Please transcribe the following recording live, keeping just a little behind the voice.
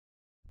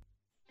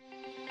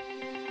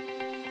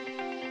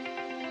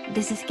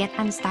This is Get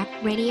Unstuck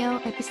Radio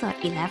episode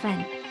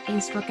 11,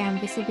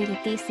 Instagram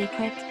Visibility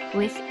Secrets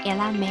with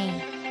Ella May.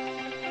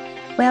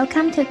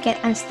 Welcome to Get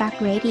Unstuck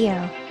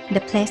Radio,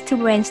 the place to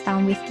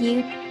brainstorm with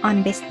you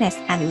on business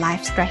and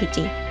life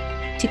strategy.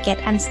 To get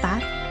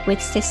unstuck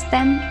with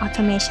system,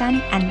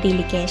 automation, and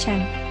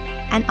delegation.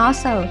 And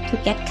also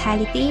to get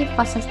clarity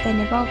for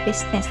sustainable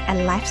business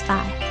and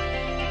lifestyle.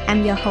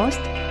 I'm your host,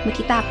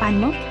 Mutita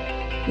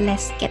Panmuk.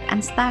 Let's get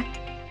unstuck.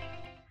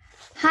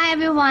 Hi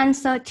everyone.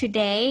 So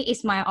today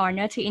is my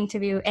honor to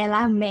interview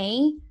Ella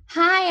May.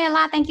 Hi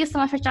Ella, thank you so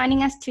much for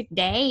joining us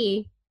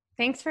today.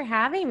 Thanks for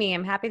having me.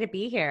 I'm happy to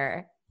be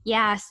here.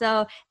 Yeah,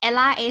 so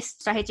Ella is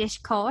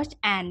strategist coach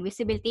and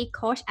visibility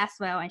coach as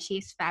well, and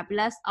she's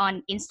fabulous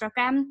on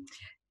Instagram.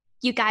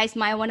 You guys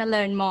might want to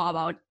learn more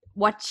about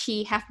what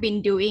she have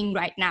been doing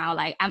right now.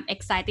 Like, I'm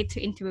excited to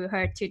interview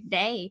her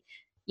today.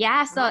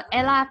 Yeah, so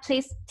Ella,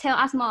 please tell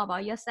us more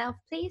about yourself,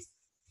 please.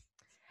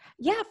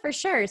 Yeah, for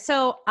sure.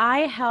 So I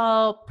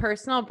help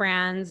personal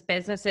brands,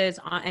 businesses,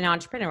 and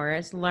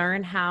entrepreneurs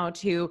learn how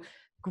to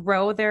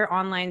grow their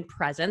online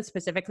presence,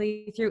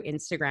 specifically through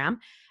Instagram,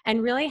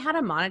 and really how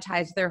to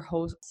monetize their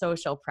whole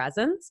social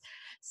presence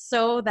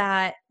so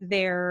that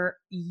they're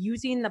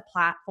using the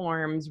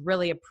platforms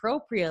really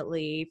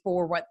appropriately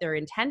for what they're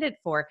intended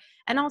for.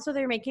 And also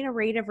they're making a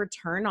rate of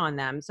return on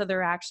them. So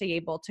they're actually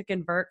able to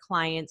convert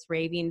clients,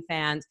 raving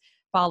fans,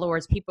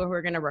 followers, people who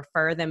are going to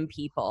refer them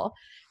people,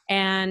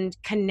 and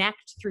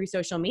connect through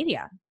social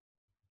media.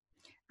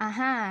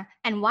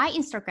 And why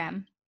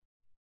Instagram?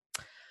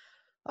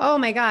 Oh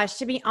my gosh,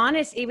 to be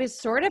honest, it was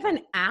sort of an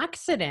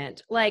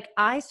accident. Like,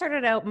 I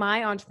started out my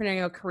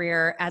entrepreneurial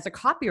career as a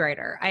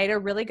copywriter. I had a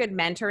really good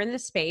mentor in the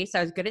space.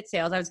 I was good at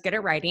sales. I was good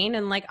at writing,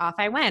 and like off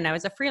I went. I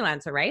was a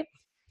freelancer, right?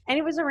 And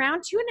it was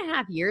around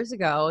 2.5 years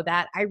ago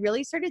that I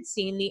really started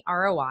seeing the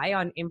ROI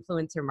on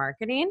influencer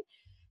marketing.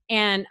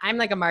 And I'm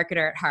like a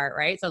marketer at heart,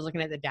 right? So I was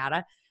looking at the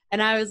data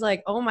and I was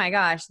like, oh my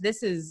gosh,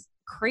 this is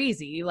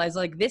crazy. I was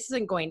like, this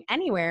isn't going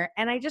anywhere.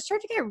 And I just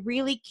started to get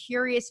really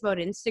curious about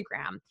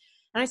Instagram.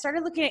 And I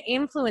started looking at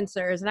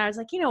influencers and I was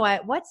like, you know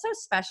what? What's so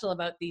special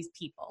about these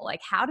people?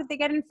 Like, how did they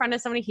get in front of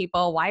so many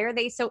people? Why are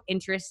they so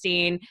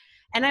interesting?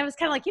 And I was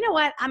kind of like, you know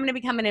what? I'm going to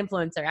become an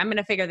influencer. I'm going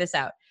to figure this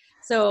out.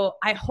 So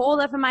I holed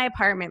up in my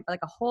apartment for like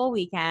a whole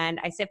weekend.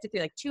 I sifted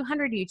through like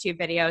 200 YouTube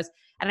videos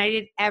and I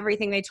did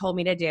everything they told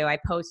me to do. I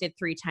posted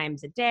 3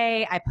 times a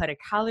day. I put a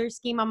color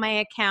scheme on my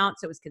account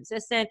so it was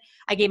consistent.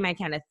 I gave my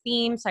account a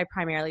theme. So I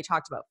primarily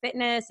talked about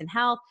fitness and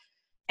health.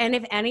 And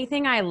if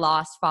anything, I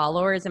lost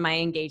followers and my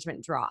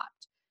engagement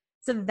dropped.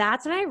 So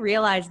that's when I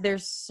realized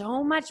there's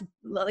so much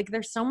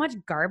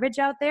garbage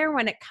out there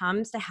when it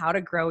comes to how to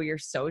grow your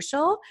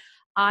social.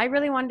 I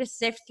really wanted to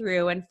sift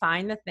through and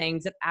find the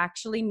things that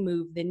actually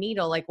move the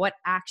needle, like what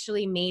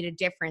actually made a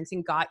difference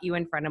and got you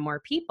in front of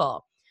more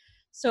people.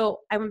 So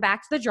I went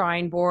back to the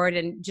drawing board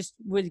and just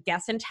was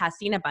guessing,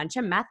 testing a bunch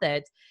of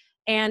methods.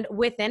 And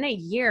within a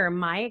year,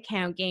 my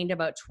account gained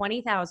about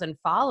 20,000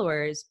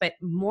 followers. But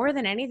more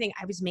than anything,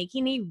 I was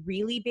making a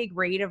really big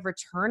rate of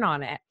return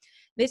on it.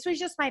 This was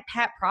just my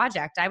pet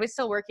project. I was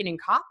still working in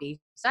copy.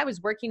 So I was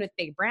working with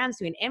big brands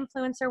doing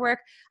influencer work.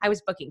 I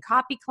was booking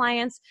copy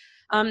clients.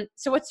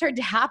 So what started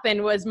to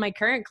happen was my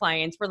current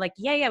clients were like,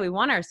 yeah, we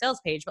want our sales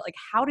page, but like,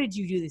 how did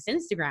you do this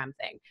Instagram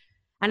thing?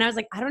 And I was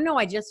like, I don't know.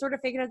 I just sort of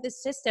figured out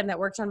this system that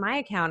works on my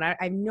account. I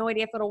have no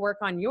idea if it'll work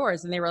on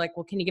yours. And they were like,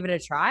 well, can you give it a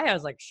try? I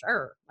was like,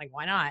 sure. Like,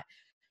 why not?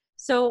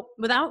 So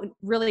without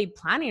really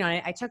planning on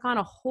it, I took on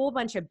a whole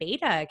bunch of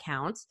beta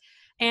accounts.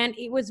 And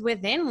it was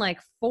within like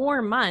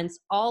 4 months,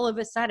 all of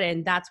a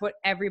sudden, that's what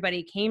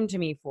everybody came to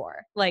me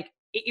for. Like,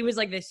 it was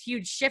like this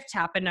huge shift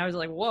happened. I was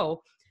like,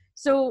 whoa.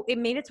 So it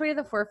made its way to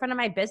the forefront of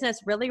my business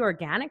really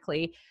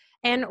organically.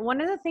 And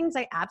one of the things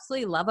I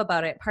absolutely love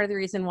about it, part of the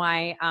reason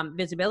why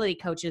visibility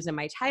coach is in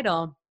my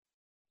title,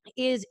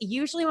 is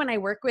usually when I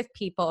work with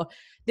people,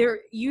 they're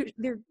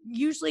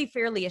usually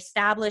fairly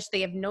established.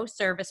 They have no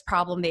service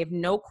problem. They have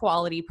no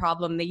quality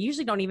problem. They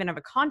usually don't even have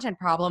a content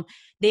problem.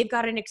 They've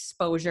got an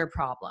exposure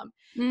problem.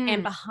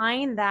 And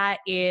behind that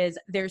is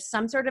there's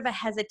some sort of a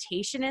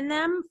hesitation in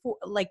them for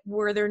like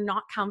where they're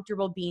not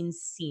comfortable being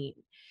seen.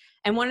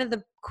 And one of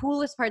the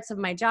coolest parts of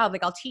my job,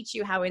 like I'll teach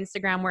you how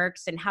Instagram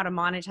works and how to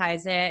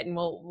monetize it. And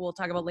we'll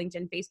talk about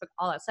LinkedIn, Facebook,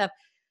 all that stuff.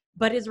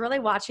 But is really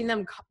watching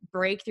them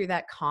break through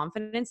that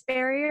confidence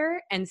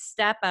barrier and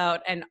step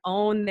out and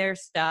own their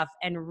stuff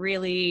and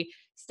really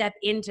step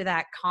into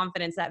that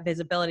confidence, that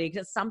visibility,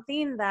 because it's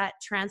something that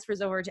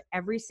transfers over to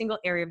every single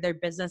area of their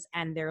business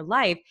and their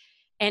life.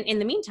 And in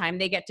the meantime,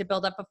 they get to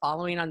build up a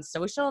following on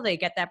social, they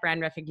get that brand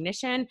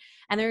recognition,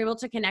 and they're able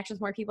to connect with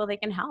more people they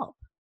can help.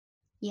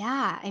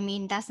 Yeah, I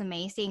mean, that's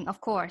amazing.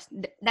 Of course,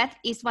 that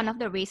is one of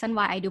the reasons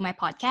why I do my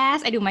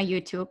podcast, I do my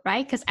YouTube,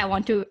 right? Because I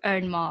want to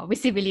earn more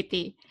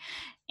visibility.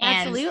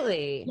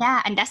 Absolutely.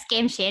 Yeah, and that's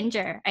game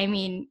changer. I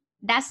mean,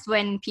 that's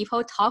when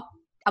people talk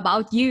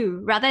about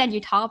you rather than you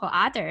talk about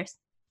others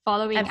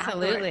following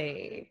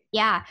Absolutely. Afterwards.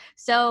 Yeah.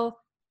 So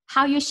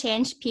how you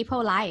change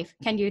people's life.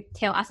 Can you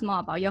tell us more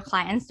about your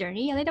client's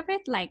journey a little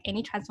bit? Like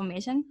any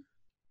transformation?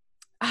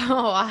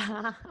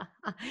 Oh,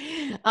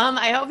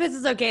 I hope this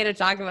is okay to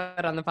talk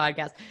about on the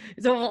podcast.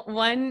 So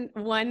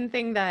one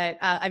thing that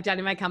I've done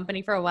in my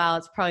company for a while,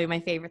 it's probably my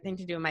favorite thing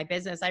to do in my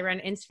business. I run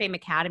InstaFame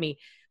Academy,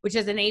 which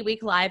is an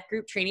 8-week live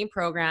group training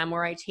program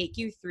where I take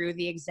you through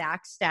the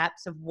exact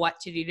steps of what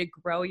to do to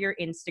grow your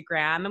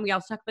Instagram. And we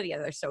also talk about the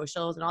other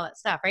socials and all that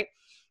stuff, right?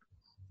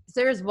 So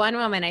there's one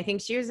woman, I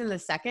think she was in the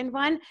second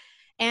one,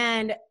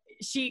 and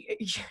she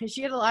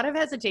had a lot of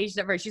hesitation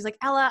at first. She's like,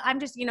 Ella, I'm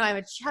just, I'm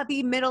a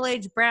chubby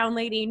middle-aged brown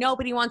lady.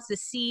 Nobody wants to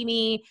see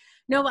me.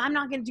 No, I'm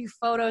not going to do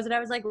photos. And I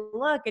was like,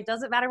 look, it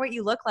doesn't matter what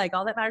you look like.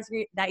 All that matters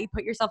is that you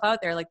put yourself out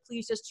there. Like,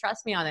 please just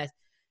trust me on this.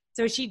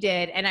 So she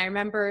did. And I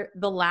remember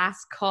the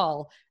last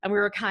call, and we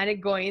were kind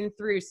of going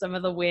through some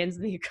of the wins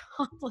and the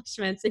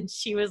accomplishments. And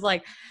she was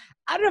like,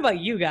 I don't know about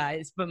you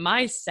guys, but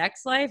my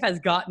sex life has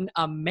gotten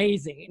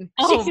amazing.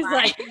 Oh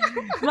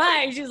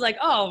She's like,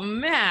 oh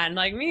man,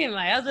 like me and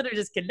my husband are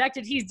just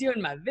connected. He's doing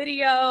my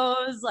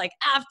videos. Like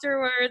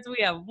afterwards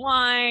we have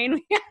wine.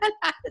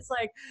 It's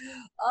like,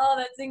 oh,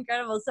 that's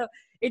incredible. So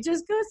it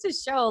just goes to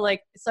show,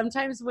 like,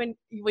 sometimes when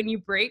you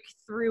break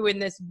through in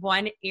this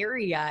one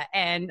area,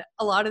 and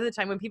a lot of the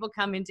time when people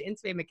come into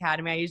InstaFame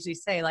Academy, I usually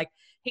say, like,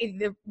 hey,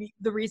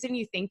 the reason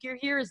you think you're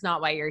here is not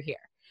why you're here.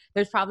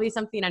 There's probably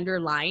something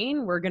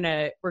underlying. We're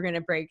gonna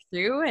break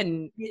through,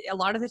 and a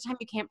lot of the time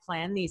you can't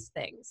plan these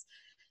things.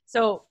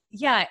 So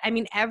yeah, I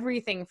mean,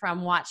 everything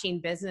from watching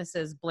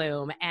businesses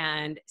bloom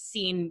and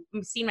seeing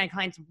my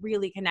clients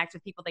really connect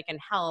with people they can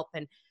help,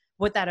 and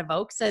what that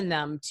evokes in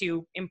them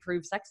to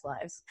improve sex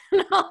lives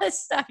and all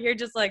this stuff. You're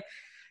just like,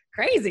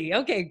 crazy.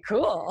 Okay,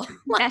 cool.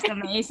 That's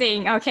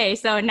amazing. Okay,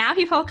 so now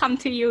people come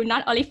to you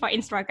not only for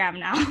Instagram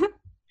now.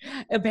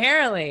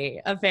 Apparently.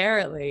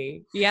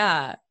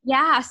 Yeah.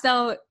 Yeah,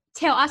 so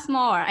tell us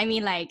more. I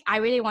mean, like, I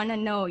really want to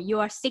know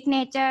your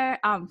signature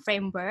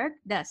framework,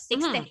 the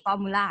 6-step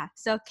formula.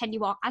 So can you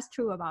walk us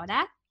through about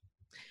that?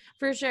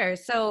 For sure.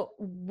 So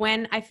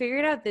when I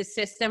figured out this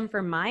system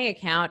for my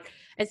account,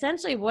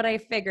 essentially what I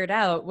figured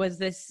out was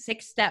this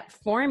 6-step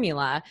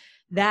formula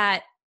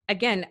that,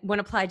 again,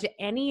 when applied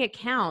to any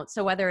account,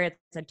 so whether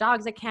it's a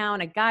dog's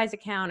account, a guy's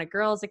account, a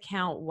girl's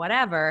account,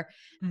 whatever,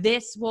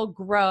 this will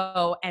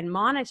grow and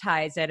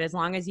monetize it as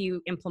long as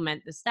you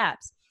implement the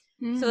steps.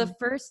 So the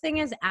first thing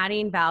is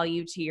adding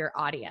value to your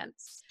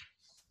audience.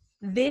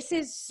 This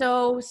is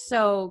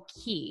so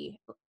key.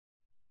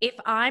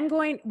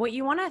 What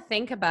you want to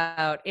think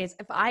about is,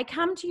 if I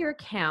come to your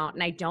account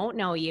and I don't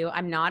know you,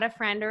 I'm not a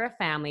friend or a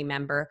family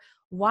member,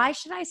 why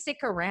should I stick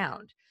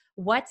around?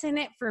 What's in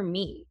it for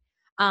me?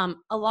 A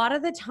lot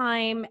of the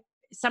time,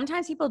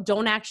 sometimes people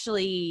don't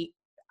actually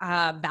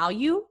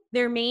value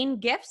their main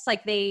gifts.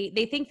 Like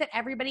they think that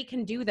everybody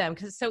can do them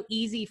because it's so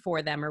easy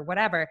for them or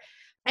whatever.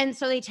 And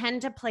so they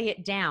tend to play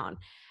it down.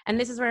 And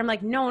this is where I'm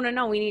like,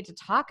 no, we need to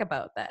talk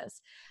about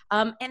this.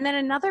 And then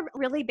another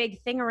really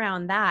big thing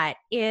around that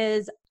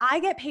is I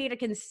get paid a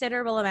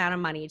considerable amount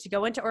of money to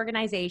go into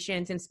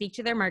organizations and speak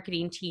to their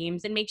marketing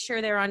teams and make sure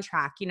they're on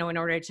track, in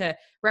order to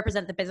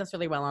represent the business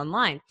really well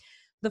online.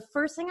 The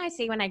first thing I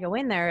say when I go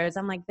in there is,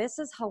 I'm like, this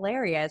is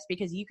hilarious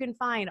because you can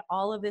find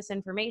all of this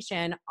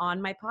information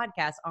on my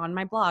podcast, on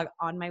my blog,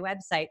 on my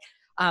website,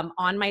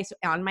 on my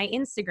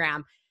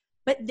Instagram.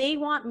 But they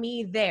want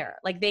me there.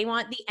 Like, they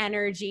want the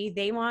energy.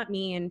 They want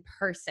me in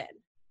person,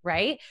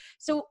 right?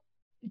 So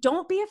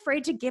don't be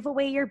afraid to give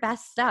away your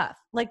best stuff.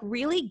 Like,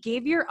 really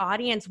give your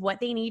audience what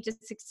they need to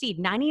succeed.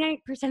 99%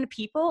 of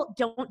people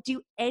don't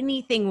do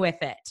anything with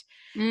it.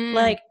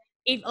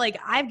 Like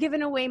I've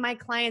given away my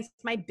clients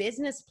my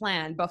business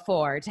plan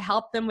before to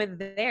help them with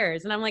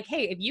theirs. And I'm like,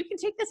 hey, if you can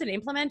take this and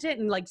implement it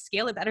and like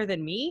scale it better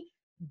than me,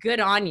 good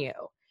on you.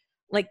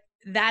 Like,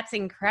 that's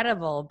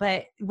incredible.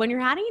 But when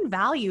you're adding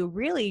value,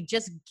 really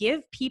just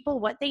give people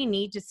what they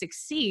need to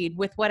succeed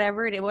with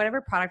whatever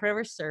product,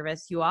 whatever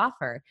service you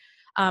offer.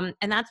 And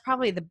that's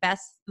probably the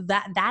best,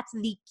 that's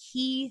the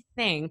key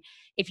thing.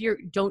 If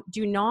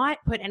do not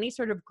put any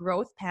sort of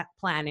growth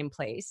plan in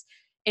place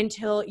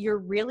until you're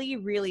really,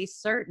 really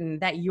certain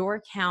that your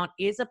account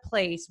is a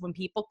place when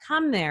people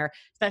come there,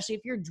 especially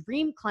if your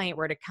dream client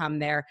were to come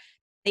there,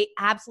 they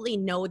absolutely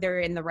know they're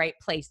in the right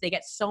place. They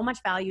get so much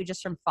value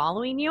just from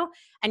following you,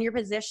 and you're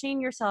positioning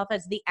yourself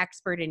as the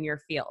expert in your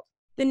field.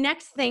 The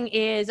next thing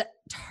is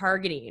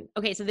targeting.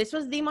 Okay, so this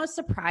was the most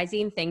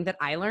surprising thing that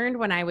I learned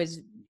when I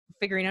was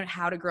figuring out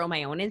how to grow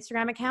my own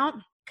Instagram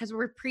account, because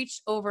we're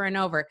preached over and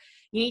over.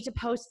 You need to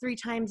post 3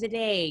 times a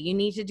day. You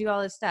need to do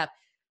all this stuff.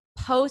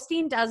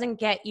 Posting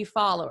doesn't get you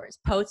followers.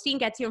 Posting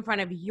gets you in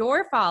front of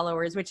your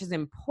followers, which is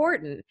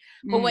important.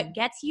 But what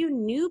gets you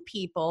new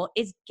people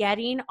is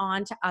getting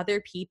onto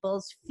other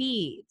people's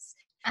feeds.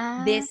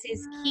 This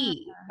is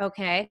key.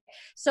 Okay.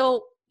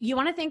 So you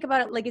want to think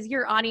about it like, is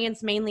your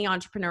audience mainly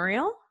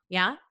entrepreneurial?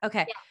 Yeah.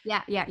 Okay.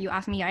 Yeah. You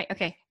asked me, right?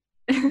 Okay.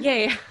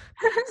 Yeah.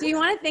 So you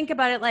want to think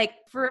about it like,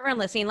 for everyone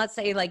listening, let's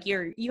say like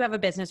you have a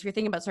business, you're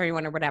thinking about starting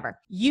one or whatever.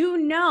 You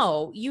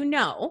know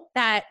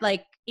that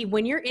like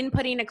when you're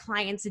inputting a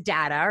client's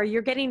data or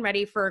you're getting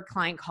ready for a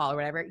client call or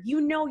whatever,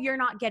 you're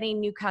not getting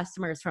new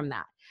customers from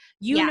that.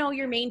 You know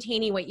you're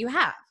maintaining what you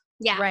have,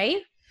 Yeah. right?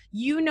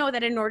 You know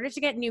that in order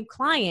to get new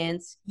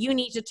clients, you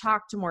need to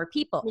talk to more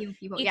people. New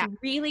people. It's Yeah.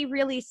 really,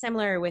 really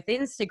similar with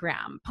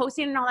Instagram.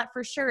 Posting and all that,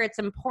 for sure, it's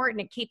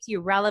important. It keeps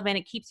you relevant.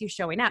 It keeps you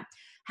showing up.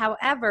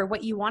 However,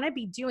 what you want to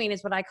be doing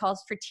is what I call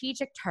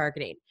strategic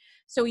targeting.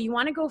 So you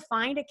want to go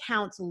find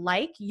accounts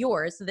like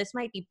yours. So this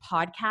might be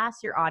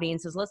podcasts your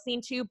audience is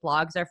listening to,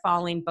 blogs are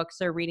following,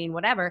 books are reading,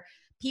 whatever.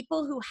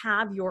 People who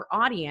have your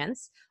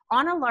audience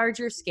on a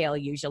larger scale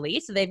usually.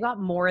 So they've got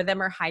more of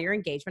them or higher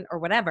engagement or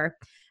whatever.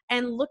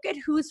 And look at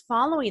who's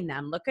following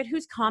them. Look at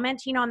who's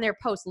commenting on their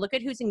posts. Look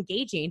at who's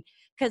engaging,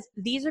 because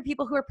these are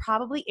people who are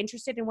probably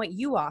interested in what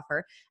you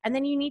offer. And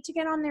then you need to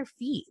get on their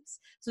feeds.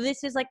 So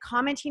this is like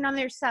commenting on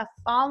their stuff,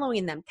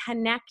 following them,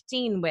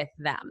 connecting with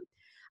them.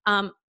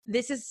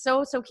 This is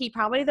so key.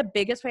 Probably the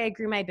biggest way I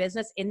grew my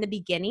business in the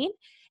beginning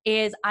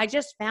is I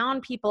just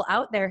found people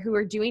out there who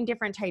are doing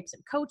different types of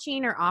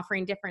coaching or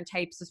offering different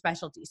types of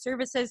specialty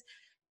services,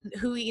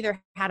 who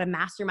either had a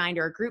mastermind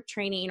or a group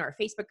training or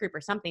a Facebook group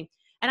or something.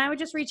 And I would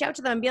just reach out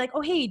to them and be like,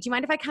 oh, hey, do you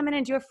mind if I come in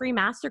and do a free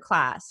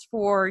masterclass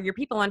for your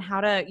people on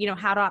how to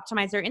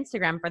optimize their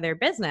Instagram for their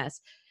business?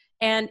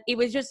 And it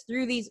was just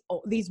through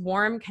these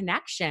warm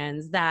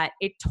connections that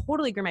it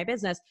totally grew my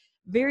business.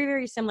 Very,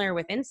 very similar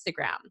with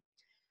Instagram.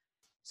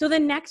 So the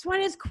next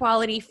one is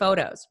quality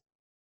photos.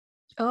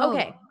 Oh,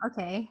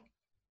 okay.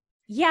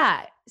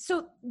 Yeah.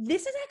 So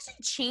this has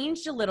actually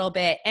changed a little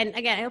bit. And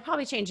again, it'll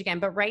probably change again.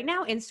 But right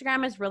now,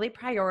 Instagram is really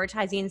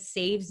prioritizing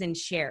saves and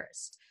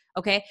shares.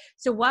 Okay.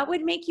 So what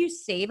would make you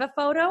save a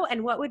photo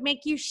and what would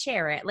make you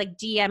share it? Like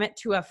DM it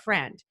to a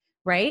friend,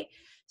 right?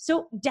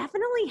 So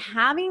definitely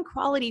having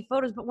quality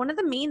photos. But one of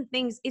the main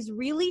things is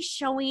really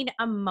showing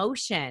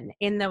emotion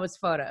in those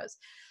photos.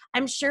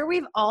 I'm sure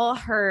we've all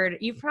heard,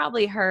 you've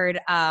probably heard,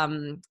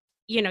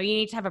 you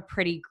need to have a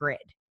pretty grid.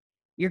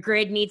 Your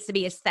grid needs to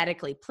be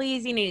aesthetically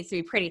pleasing. It needs to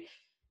be pretty.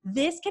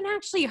 This can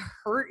actually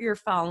hurt your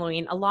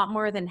following a lot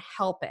more than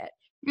help it.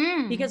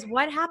 Because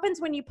what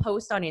happens when you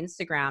post on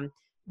Instagram,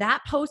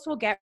 that post will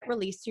get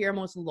released to your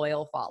most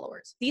loyal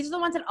followers. These are the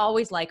ones that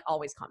always like,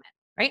 always comment,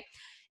 right?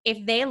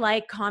 If they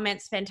like,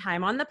 comment, spend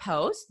time on the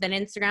post, then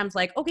Instagram's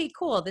like, okay,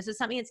 cool. This is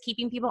something that's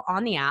keeping people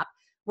on the app.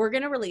 We're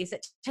going to release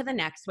it to the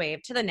next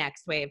wave, to the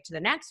next wave, to the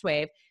next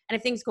wave. And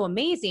if things go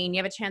amazing, you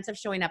have a chance of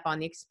showing up on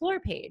the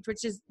Explore page,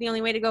 which is the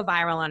only way to go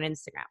viral on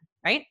Instagram,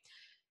 right?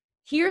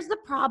 Here's the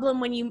problem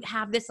when you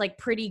have this like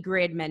pretty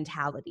grid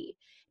mentality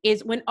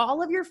is when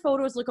all of your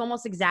photos look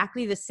almost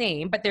exactly the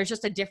same, but there's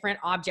just a different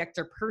object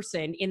or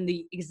person in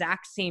the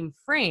exact same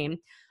frame.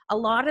 A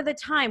lot of the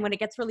time when it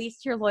gets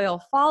released to your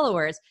loyal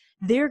followers,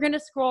 they're going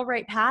to scroll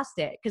right past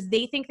it because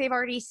they think they've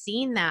already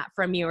seen that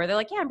from you. Or they're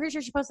like, yeah, I'm pretty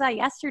sure she posted that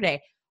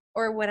yesterday.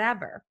 Or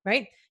whatever,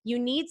 right? You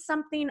need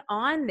something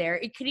on there.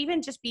 It could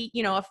even just be,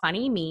 a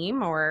funny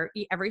meme or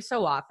every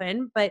so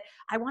often, but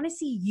I want to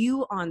see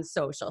you on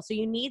social. So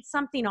you need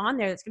something on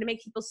there that's going to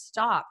make people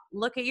stop,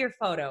 look at your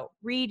photo,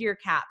 read your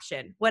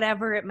caption,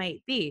 whatever it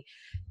might be.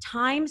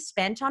 Time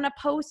spent on a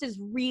post is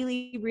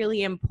really,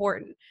 really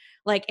important.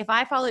 Like if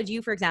I followed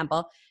you, for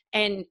example,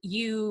 and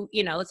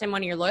let's say I'm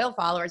one of your loyal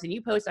followers and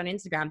you post on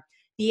Instagram,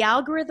 the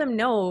algorithm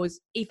knows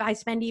if I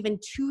spend even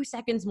 2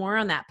 seconds more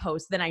on that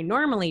post than I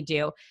normally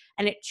do,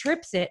 and it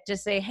trips it to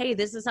say, hey,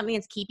 this is something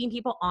that's keeping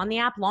people on the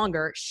app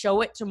longer, show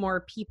it to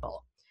more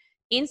people.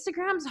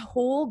 Instagram's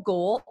whole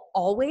goal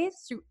always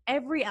through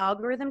every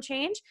algorithm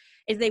change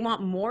is they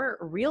want more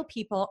real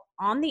people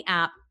on the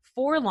app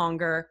for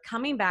longer,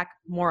 coming back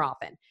more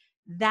often.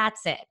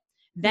 That's it.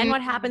 Then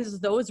what happens is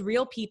those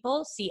real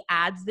people see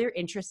ads they're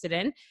interested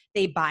in,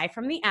 they buy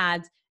from the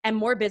ads, and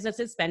more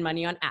businesses spend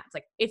money on ads.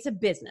 Like it's a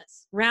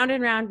business. Round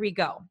and round we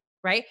go,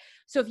 right?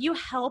 So if you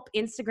help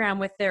Instagram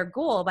with their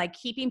goal by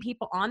keeping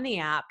people on the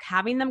app,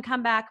 having them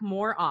come back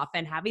more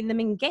often, having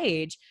them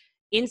engage,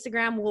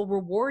 Instagram will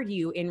reward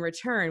you in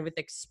return with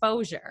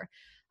exposure.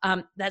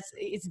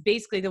 It's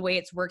basically the way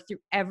it's worked through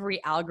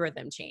every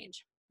algorithm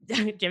change. Do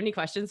you have any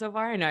questions so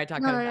far? I know I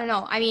talked about that.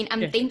 No. I mean,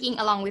 I'm thinking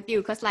along with you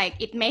because like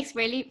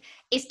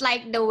it's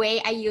like the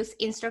way I use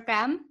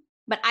Instagram,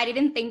 but I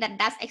didn't think that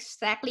that's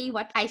exactly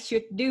what I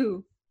should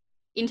do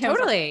in terms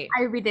of I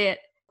read it.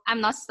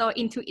 I'm not so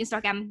into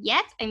Instagram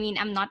yet. I mean,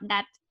 I'm not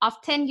that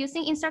often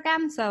using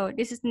Instagram, so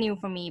this is new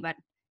for me. But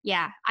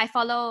yeah, I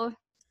follow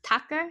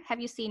Tucker. Have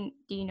you seen?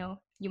 Do you know?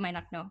 You might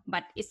not know,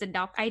 but it's a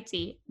dog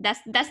IG.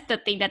 That's the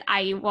thing that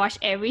I watch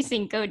every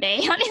single day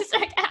on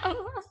Instagram.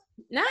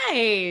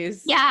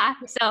 Nice. Yeah.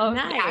 So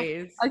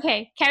nice. Yeah.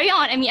 Okay. Carry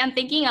on. I mean, I'm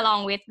thinking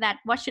along with that.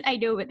 What should I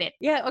do with it?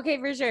 Yeah. Okay.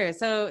 For sure.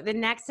 So the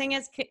next thing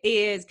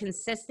is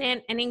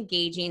consistent and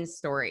engaging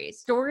stories.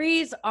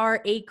 Stories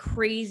are a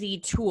crazy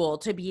tool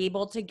to be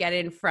able to get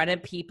in front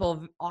of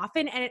people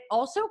often. And it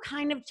also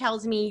kind of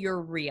tells me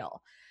you're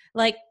real.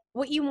 Like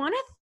what you want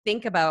to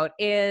think about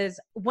is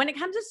when it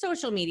comes to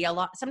social media,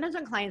 sometimes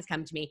when clients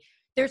come to me,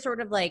 they're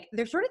sort of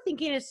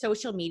thinking of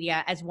social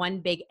media as one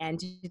big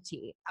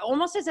entity,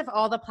 almost as if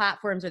all the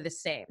platforms are the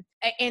same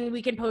and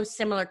we can post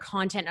similar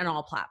content on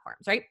all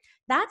platforms, right?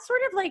 That's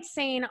sort of like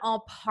saying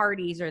all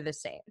parties are the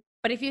same.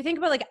 But if you think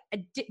about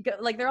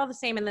like they're all the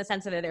same in the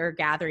sense that they're a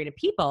gathering of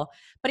people.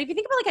 But if you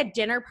think about like a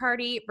dinner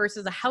party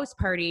versus a house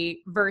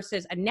party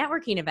versus a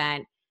networking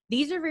event,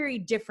 these are very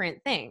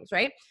different things,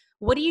 right?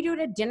 What do you do at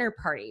a dinner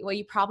party? Well,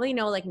 you probably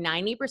know like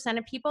 90%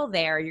 of people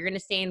there. You're going to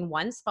stay in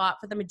one spot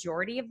for the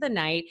majority of the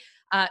night.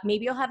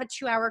 Maybe you'll have a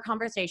 2-hour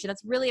conversation.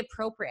 That's really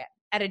appropriate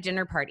at a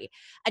dinner party.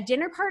 A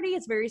dinner party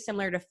is very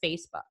similar to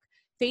Facebook.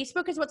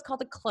 Facebook is what's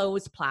called a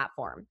closed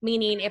platform,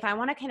 meaning if I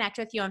want to connect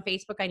with you on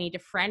Facebook, I need to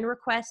friend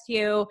request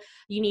you.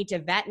 You need to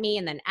vet me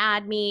and then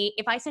add me.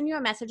 If I send you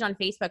a message on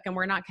Facebook and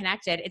we're not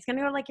connected, it's going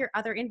to go to like your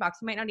other inbox.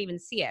 You might not even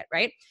see it,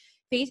 right?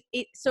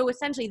 So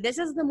essentially, this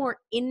is the more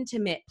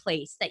intimate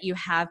place that you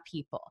have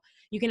people.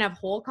 You can have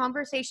whole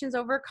conversations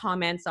over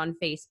comments on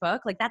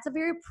Facebook. Like that's a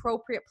very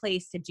appropriate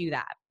place to do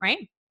that,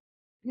 right?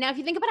 Now, if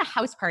you think about a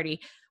house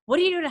party, what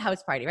do you do at a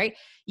house party, right?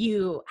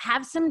 You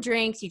have some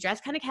drinks, you dress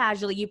kind of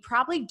casually. You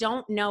probably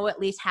don't know at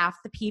least half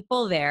the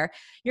people there.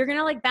 You're going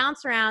to like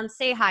bounce around,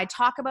 say hi,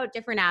 talk about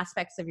different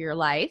aspects of your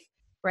life,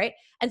 right?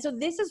 And so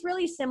this is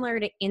really similar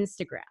to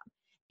Instagram.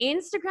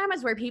 Instagram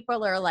is where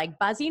people are like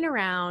buzzing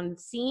around,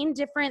 seeing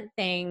different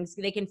things.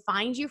 They can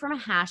find you from a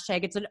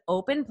hashtag. It's an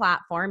open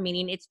platform,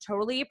 meaning it's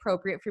totally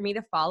appropriate for me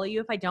to follow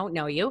you if I don't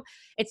know you.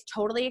 It's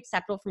totally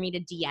acceptable for me to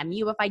DM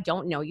you if I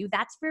don't know you.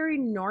 That's very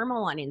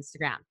normal on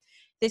Instagram.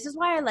 This is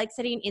why I like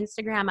setting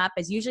Instagram up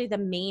as usually the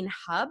main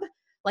hub.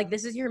 Like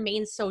this is your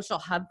main social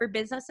hub for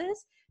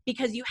businesses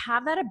because you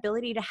have that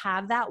ability to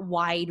have that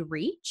wide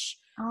reach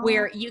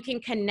where you can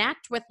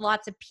connect with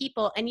lots of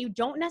people and you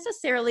don't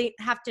necessarily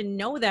have to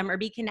know them or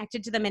be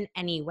connected to them in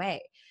any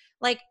way.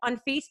 Like on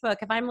Facebook,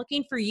 if I'm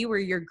looking for you or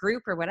your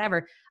group or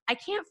whatever, I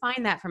can't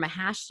find that from a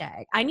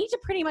hashtag. I need to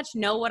pretty much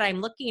know what I'm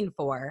looking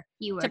for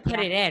to put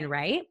it in,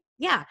 right?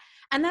 Yeah.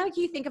 And then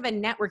you think of a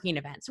networking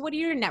event. So what do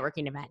you do at a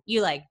networking event?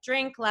 You like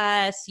drink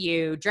less,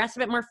 you dress a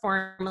bit more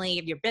formally,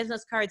 you have your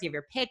business cards, you have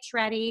your pitch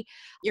ready,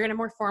 you're in a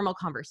more formal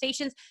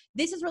conversations.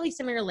 This is really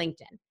similar to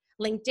LinkedIn.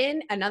 LinkedIn,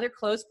 another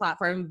closed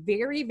platform,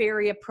 very,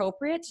 very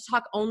appropriate to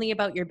talk only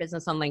about your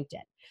business on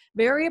LinkedIn.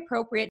 Very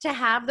appropriate to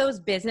have those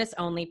business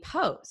only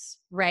posts,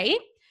 right?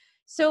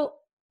 So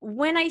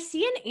when I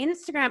see an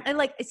Instagram, and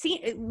like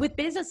see with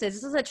businesses,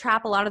 this is a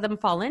trap a lot of them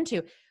fall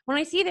into. When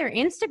I see their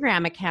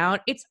Instagram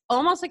account, it's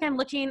almost like I'm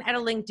looking at a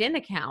LinkedIn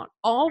account.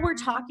 All we're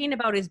talking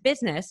about is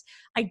business.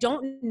 I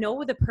don't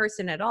know the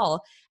person at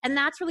all. And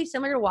that's really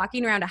similar to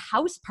walking around a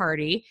house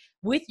party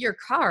with your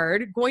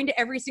card, going to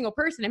every single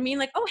person and being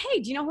like, oh, hey,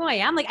 do you know who I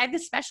am? Like I have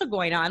this special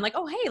going on. Like,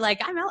 oh, hey,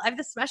 like I have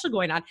this special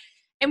going on.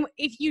 And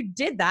if you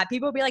did that,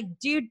 people would be like,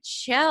 dude,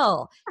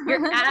 chill.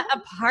 You're at a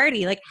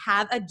party, like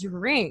have a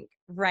drink,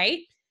 right?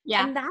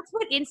 Yeah. And that's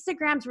what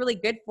Instagram's really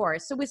good for.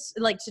 So with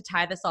like to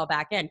tie this all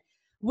back in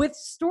with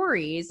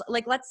stories,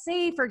 like let's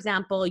say, for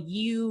example,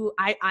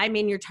 I'm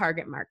in your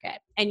target market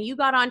and you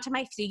got onto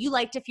so you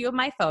liked a few of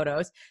my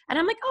photos and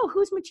I'm like, oh,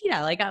 who's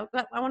Machida? Like I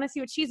want to see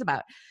what she's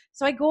about.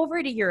 So I go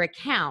over to your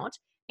account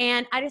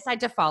and I decide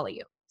to follow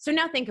you. So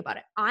now think about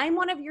it. I'm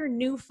one of your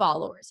new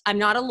followers. I'm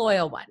not a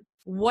loyal one.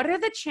 What are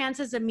the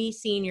chances of me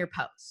seeing your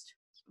post?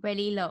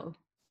 Really low.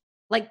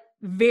 Like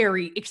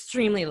very,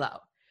 extremely low.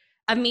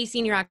 Of me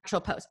seeing your actual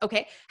post.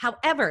 Okay.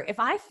 However, if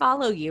I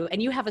follow you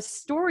and you have a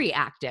story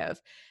active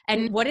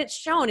and what it's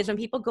shown is when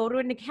people go to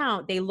an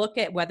account, they look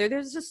at whether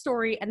there's a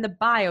story and the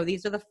bio.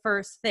 These are the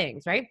first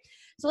things, right?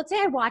 So let's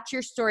say I watch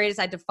your story, I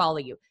decide to follow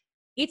you.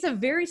 It's a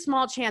very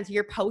small chance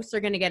your posts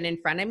are going to get in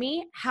front of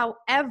me.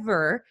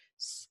 However,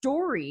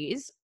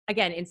 stories,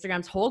 again,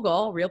 Instagram's whole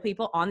goal, real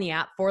people on the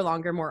app for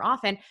longer, more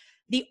often.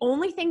 The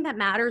only thing that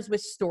matters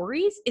with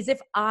stories is if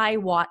I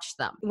watch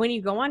them. When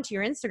you go onto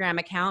your Instagram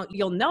account,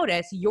 you'll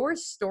notice your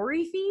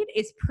story feed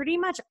is pretty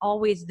much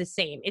always the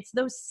same. It's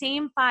those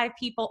same 5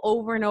 people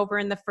over and over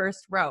in the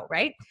first row,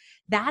 right?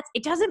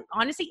 It doesn't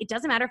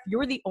matter if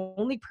you're the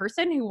only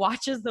person who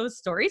watches those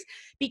stories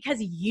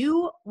because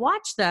you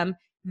watch them.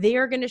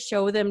 They're going to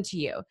show them to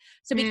you.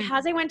 So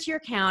because I went to your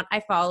account, I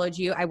followed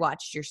you, I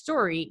watched your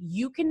story,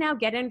 you can now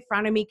get in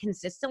front of me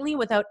consistently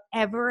without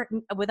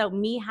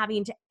me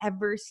having to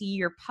ever see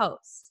your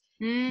posts.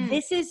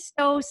 This is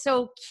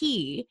so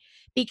key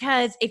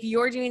because if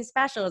you're doing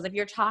specials, if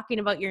you're talking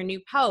about your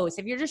new post,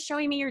 if you're just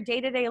showing me your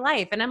day-to-day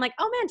life and I'm like,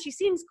 oh man, she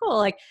seems cool.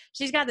 Like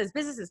she's got this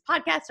business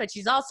podcast, but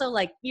she's also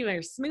like, her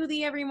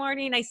smoothie every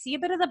morning. I see a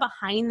bit of the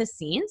behind the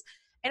scenes.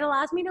 It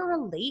allows me to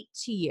relate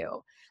to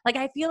you. Like,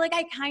 I feel like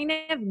I kind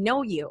of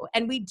know you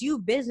and we do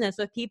business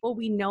with people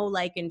we know,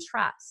 like, and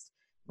trust,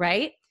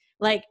 right?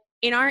 Like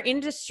in our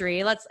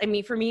industry,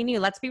 for me and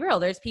you, let's be real.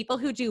 There's people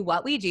who do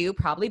what we do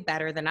probably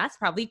better than us,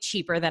 probably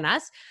cheaper than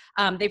us.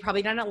 They've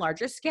probably done it at a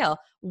larger scale.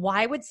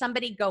 Why would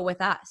somebody go with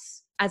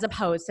us as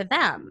opposed to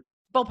them?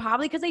 Well,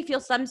 probably because they feel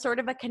some sort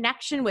of a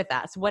connection with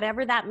us,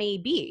 whatever that may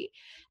be.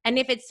 And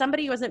if it's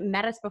somebody who hasn't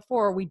met us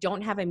before, we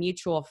don't have a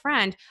mutual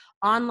friend,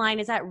 online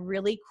is that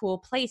really cool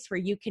place where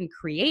you can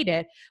create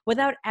it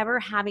without ever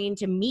having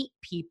to meet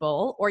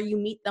people or you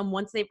meet them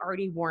once they've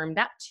already warmed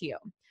up to you.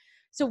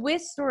 So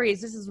with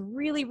stories, this is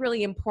really,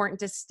 really important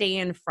to stay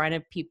in front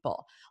of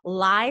people.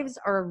 Lives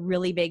are a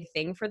really big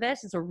thing for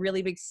this. It's a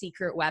really big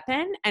secret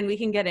weapon. And we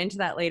can get into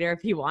that later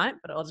if you want,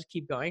 but I'll just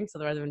keep going. So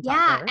otherwise I'm talking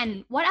forever.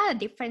 And what are the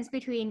difference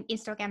between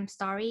Instagram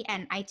story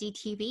and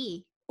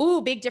IGTV? Ooh,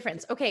 big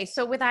difference. Okay,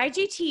 so with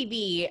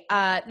IGTV,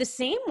 the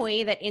same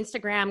way that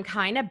Instagram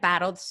kind of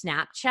battled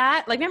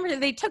Snapchat, like remember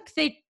they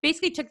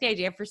basically took the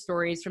idea for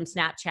stories from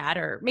Snapchat,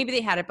 or maybe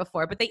they had it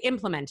before, but they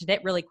implemented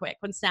it really quick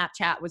when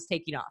Snapchat was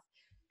taking off.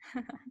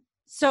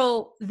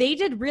 So they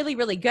did really,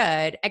 really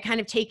good at kind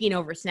of taking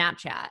over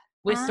Snapchat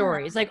with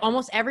stories. Like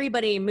almost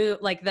everybody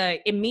moved, like the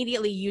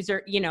immediately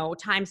user,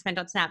 time spent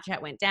on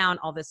Snapchat went down,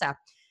 all this stuff.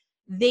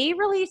 They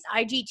released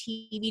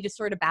IGTV to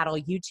sort of battle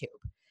YouTube.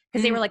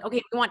 Because they were like, okay,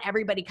 we want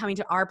everybody coming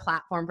to our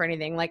platform for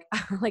anything. Like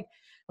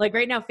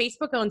right now,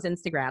 Facebook owns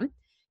Instagram.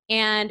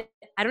 And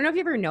I don't know if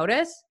you ever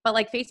noticed, but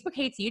like Facebook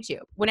hates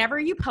YouTube. Whenever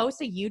you post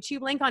a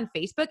YouTube link on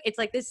Facebook, it's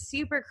like this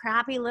super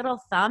crappy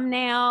little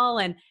thumbnail,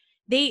 and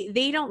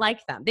they don't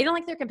like them. They don't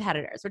like their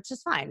competitors, which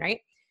is fine, right?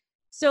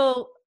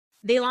 So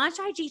they launched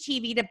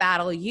IGTV to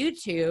battle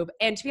YouTube.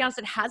 And to be honest,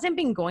 it hasn't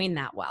been going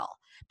that well.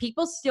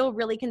 People still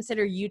really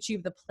consider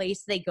YouTube the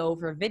place they go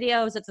for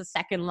videos. It's the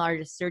second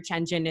largest search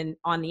engine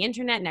on the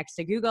internet next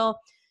to Google.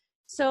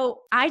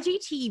 So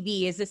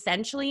IGTV is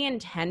essentially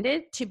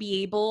intended to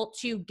be able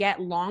to get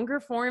longer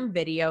form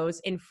videos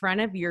in front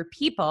of your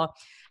people.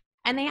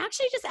 And they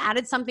actually just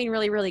added something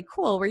really, really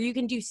cool where you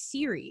can do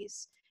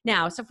series.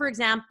 Now, so for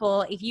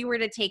example, if you were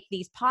to take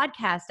these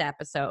podcast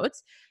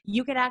episodes,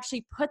 you could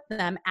actually put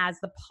them as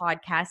the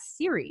podcast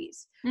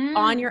series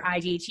on your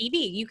IGTV.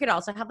 You could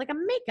also have like a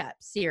makeup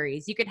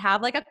series. You could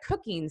have like a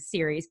cooking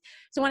series.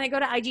 So when I go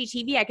to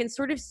IGTV, I can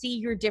sort of see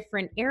your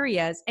different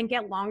areas and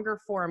get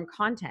longer form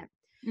content.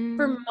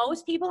 For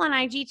most people on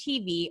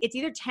IGTV, it's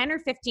either 10 or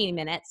 15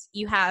 minutes.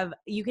 You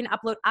can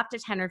upload up to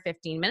 10 or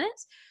 15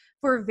 minutes.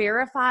 For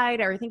verified,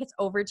 or I think it's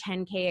over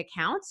 10K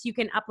accounts, you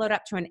can upload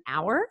up to an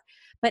hour.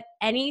 But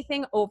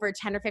anything over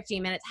 10 or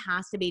 15 minutes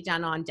has to be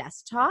done on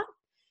desktop.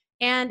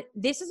 And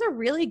this is a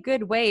really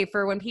good way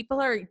for when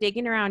people are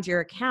digging around your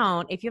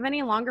account, if you have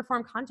any longer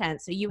form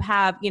content. So you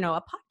have, a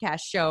podcast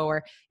show,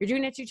 or you're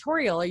doing a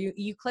tutorial, or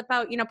you clip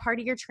out, part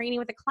of your training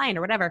with a client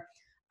or whatever.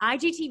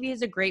 IGTV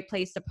is a great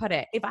place to put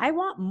it. If I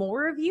want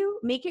more of you,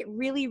 make it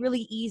really,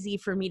 really easy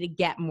for me to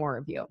get more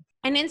of you.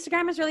 And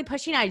Instagram is really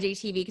pushing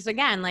IGTV because,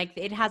 again, like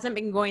it hasn't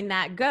been going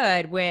that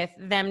good with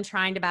them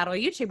trying to battle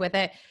YouTube with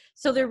it.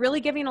 So they're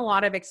really giving a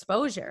lot of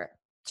exposure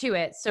to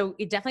it. So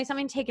it's definitely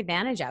something to take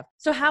advantage of.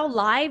 So how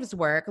lives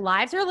work,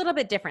 lives are a little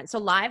bit different. So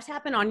lives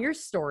happen on your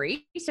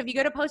story. So if you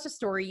go to post a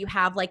story, you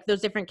have like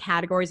those different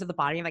categories at the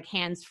bottom, like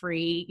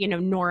hands-free,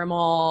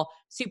 normal,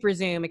 super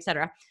zoom,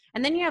 etc.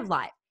 And then you have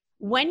live.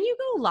 When you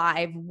go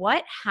live,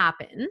 what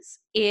happens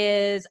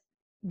is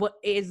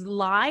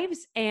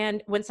lives,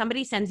 and when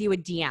somebody sends you a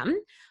DM,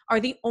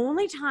 are the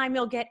only time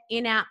you'll get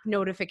in-app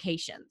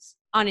notifications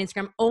on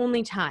Instagram,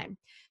 only time.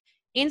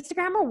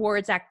 Instagram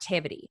rewards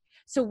activity.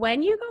 So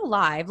when you go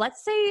live,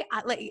 let's say,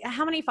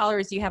 how many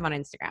followers do you have on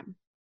Instagram?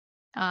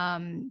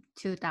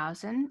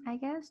 2,000, I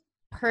guess.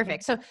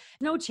 Perfect. So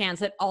no chance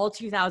that all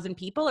 2,000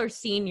 people are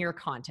seeing your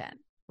content,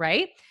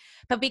 right?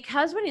 But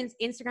because when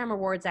Instagram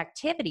rewards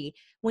activity,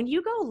 when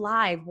you go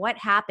live, what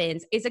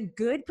happens is a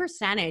good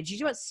percentage,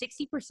 usually about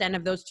 60%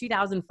 of those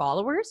 2,000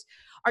 followers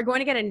are going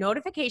to get a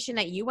notification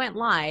that you went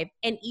live.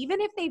 And even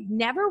if they've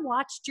never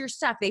watched your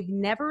stuff, they've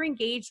never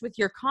engaged with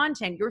your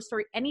content, your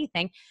story,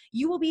 anything,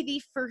 you will be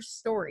the first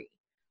story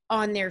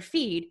on their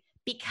feed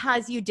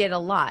because you did a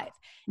live.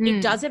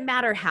 It doesn't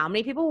matter how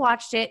many people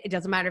watched it. It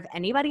doesn't matter if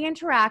anybody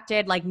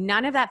interacted, like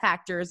none of that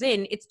factors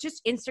in. It's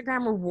just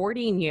Instagram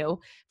rewarding you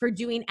for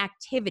doing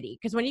activity.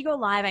 Because when you go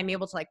live, I'm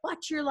able to like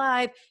watch your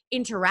live,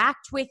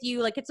 interact with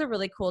you. Like it's a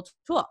really cool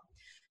tool.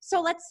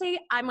 So let's say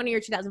I'm one of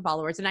your 2,000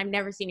 followers and I've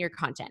never seen your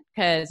content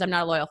because I'm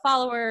not a loyal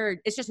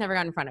follower. It's just never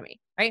gotten in front of me,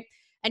 right?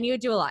 And you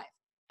do a live.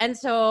 And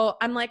so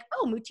I'm like,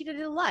 oh, Mutita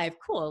did a live.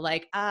 Cool.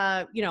 Like,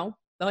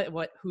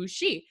 who's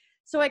she?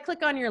 So I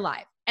click on your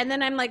live. And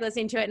then I'm like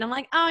listening to it and I'm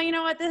like, oh, you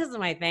know what? This isn't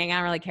my thing. I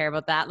don't really care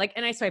about that. Like,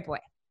 and I swipe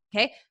away.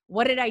 Okay.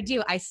 What did I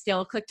do? I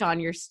still clicked on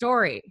your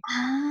story.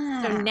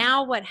 So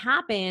now what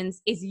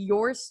happens is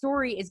your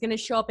story is going to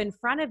show up in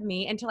front of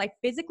me until I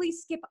physically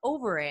skip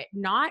over it,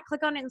 not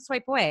click on it and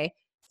swipe away,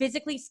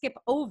 physically skip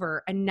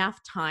over enough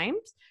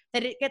times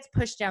that it gets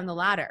pushed down the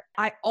ladder.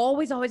 I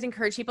always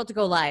encourage people to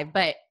go live,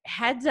 but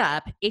heads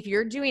up, if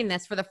you're doing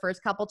this for the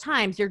first couple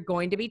times, you're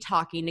going to be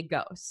talking to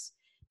ghosts.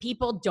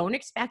 People don't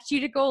expect you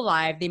to go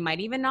live. They might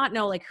even not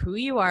know like who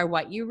you are,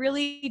 what you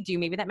really do.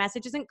 Maybe that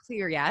message isn't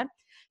clear yet.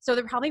 So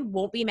there probably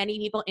won't be many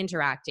people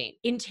interacting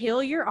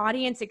until your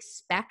audience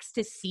expects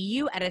to see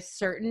you at a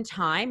certain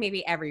time,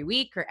 maybe every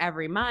week or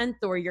every month,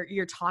 or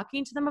you're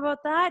talking to them about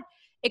that.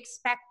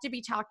 Expect to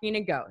be talking to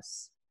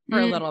ghosts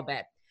for a little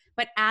bit.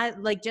 But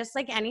just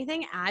like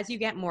anything, as you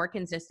get more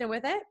consistent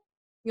with it,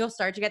 You'll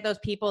start to get those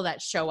people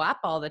that show up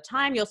all the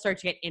time. You'll start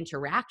to get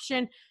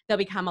interaction. They'll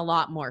become a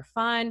lot more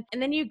fun.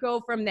 And then you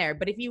go from there.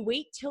 But if you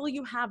wait till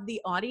you have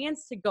the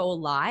audience to go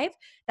live,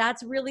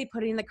 that's really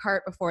putting the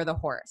cart before the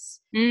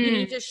horse. You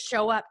need to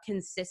show up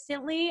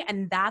consistently.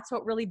 And that's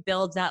what really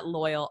builds that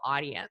loyal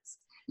audience.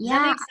 Does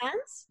that make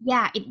sense?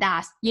 Yeah, it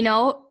does.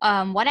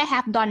 What I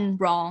have done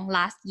wrong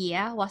last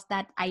year was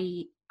that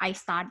I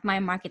start my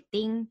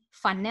marketing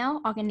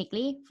funnel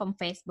organically from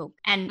Facebook.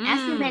 And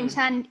as you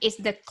mentioned, it's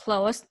the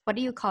closed, what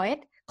do you call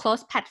it?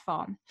 Closed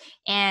platform.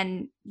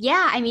 And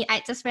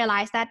I just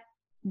realized that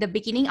the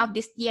beginning of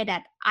this year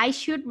that I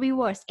should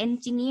reverse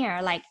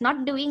engineer, like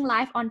not doing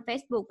live on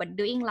Facebook, but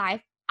doing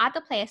live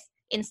other place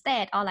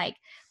instead, or like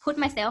put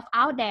myself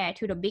out there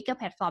to the bigger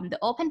platform, the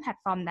open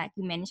platform that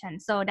you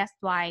mentioned. So that's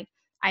why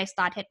I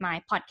started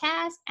my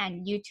podcast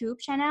and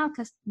YouTube channel,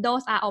 because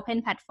those are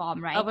open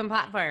platform, right? Open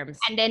platforms.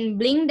 And then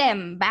bring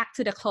them back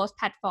to the closed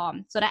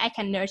platform so that I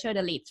can nurture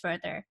the leads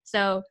further.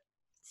 So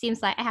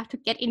seems like I have to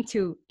get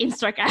into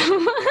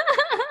Instagram.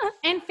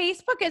 And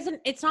Facebook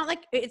it's not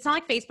like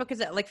Facebook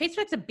is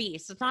Facebook's a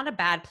beast. It's not a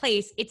bad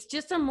place. It's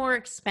just a more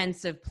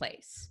expensive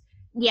place.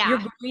 Yeah.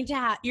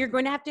 You're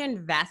going to have to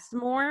invest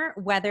more,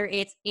 whether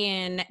it's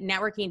in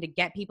networking to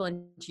get people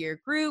into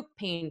your group,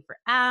 paying for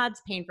ads,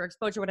 paying for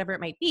exposure, whatever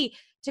it might be,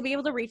 to be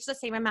able to reach the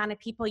same amount of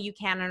people you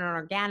can on an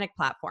organic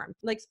platform.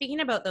 Like, speaking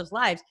about those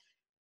lives,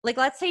 like,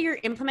 let's say you're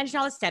implementing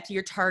all the steps,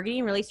 you're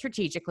targeting really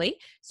strategically.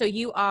 So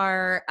you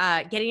are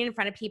getting in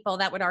front of people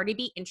that would already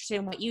be interested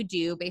in what you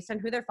do based on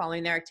who they're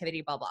following, their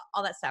activity, blah, blah,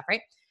 all that stuff,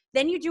 right?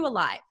 Then you do a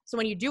live. So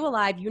when you do a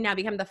live, you now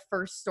become the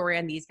first story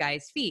on these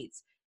guys'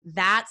 feeds.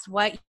 That's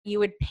what you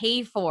would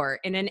pay for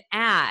in an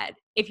ad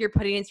if you're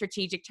putting in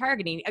strategic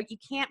targeting. You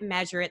can't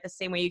measure it the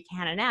same way you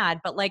can an ad,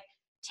 but like,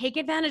 take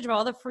advantage of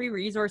all the free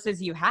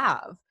resources you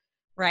have,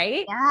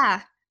 right?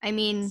 Yeah. I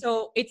mean,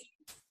 so that's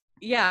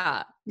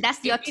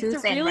your 2 cents.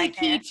 It's a really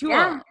key tool.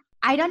 Yeah.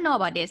 I don't know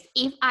about this.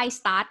 If I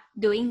start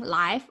doing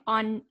live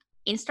on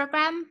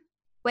Instagram,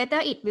 whether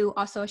it will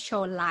also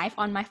show live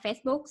on my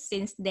Facebook,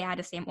 since they are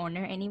the same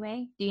owner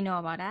anyway. Do you know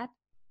about that?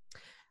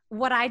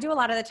 What I do a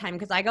lot of the time,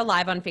 because I go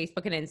live on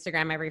Facebook and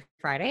Instagram every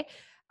Friday,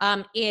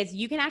 is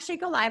you can actually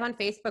go live on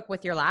Facebook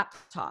with your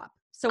laptop.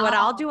 So what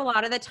I'll do a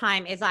lot of the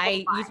time is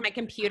I use my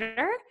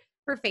computer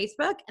for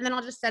Facebook, and then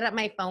I'll just set up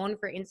my phone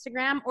for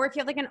Instagram. Or if you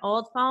have like an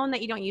old phone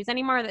that you don't use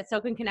anymore that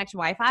still can connect to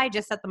Wi-Fi,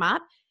 just set them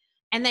up.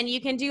 And then you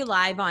can do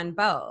live on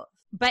both.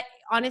 But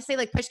honestly,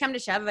 like, push come to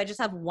shove, if I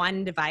just have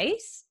one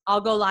device,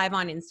 I'll go live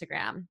on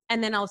Instagram.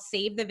 And then I'll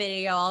save the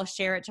video, I'll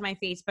share it to my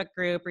Facebook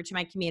group or to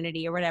my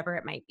community or whatever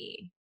it might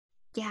be.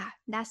 Yeah,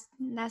 that's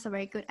a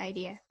very good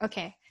idea.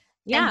 Okay.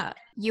 Yeah. And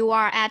you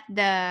are at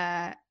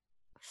the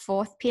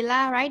 4th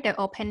pillar, right? The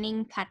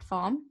opening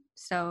platform.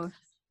 So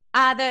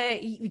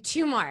the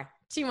two more.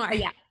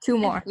 Yeah, 2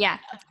 more. Yeah.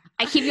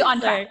 I keep you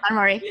on track. Don't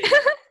worry.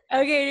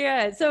 Okay,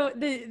 yeah. So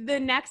the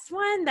next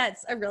one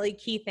that's a really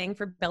key thing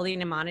for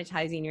building and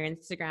monetizing your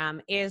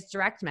Instagram is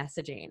direct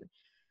messaging.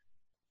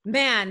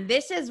 Man,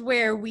 this is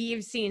where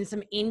we've seen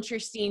some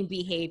interesting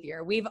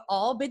behavior. We've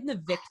all been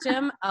the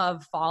victim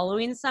of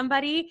following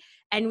somebody,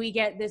 and we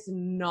get this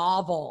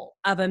novel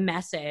of a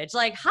message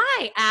like,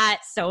 "Hi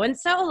at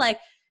so-and-so, like,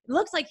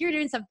 looks like you're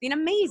doing something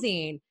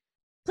amazing.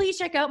 Please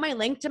check out my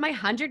link to my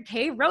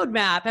 100K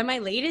roadmap and my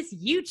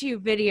latest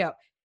YouTube video."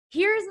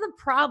 Here's the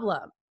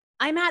problem.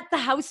 I'm at the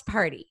house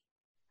party.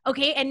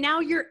 Okay. And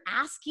now you're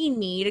asking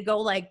me to go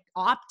like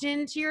opt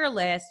into your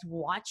list,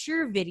 watch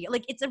your video.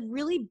 Like, it's a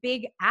really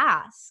big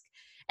ask.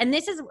 And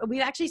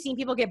we've actually seen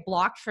people get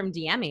blocked from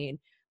DMing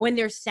when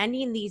they're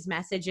sending these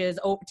messages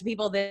to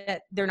people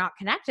that they're not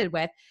connected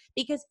with,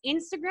 because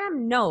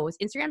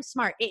Instagram's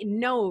smart. It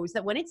knows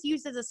that when it's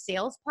used as a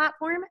sales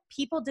platform,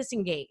 people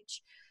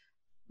disengage.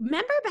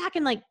 Remember back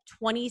in like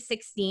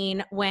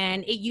 2016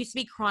 when it used to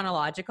be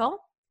chronological?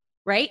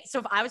 Right? So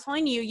if I was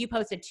following you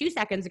posted 2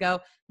 seconds ago,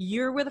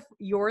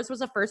 yours was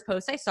the first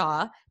post I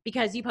saw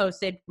because you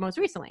posted most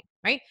recently,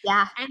 right?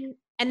 Yeah.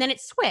 And then it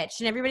switched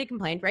and everybody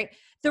complained, right?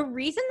 The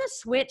reason the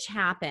switch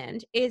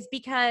happened is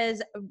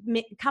because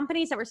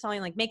companies that were selling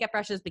like makeup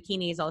brushes,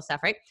 bikinis, all this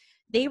stuff, right?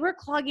 They were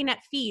clogging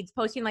at feeds,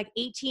 posting like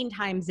 18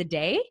 times a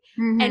day.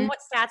 Mm-hmm. And what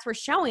stats were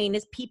showing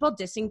is people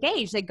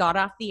disengaged. They got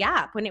off the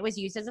app when it was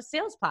used as a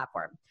sales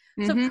platform.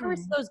 Mm-hmm. So of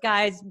course those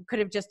guys could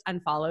have just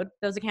unfollowed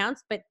those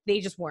accounts, but they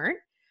just weren't.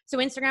 So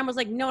Instagram was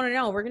like,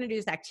 no, we're going to do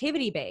this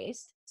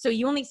activity-based. So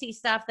you only see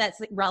stuff that's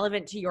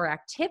relevant to your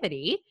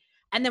activity.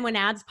 And then when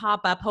ads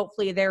pop up,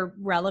 hopefully they're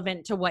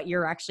relevant to what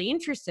you're actually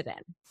interested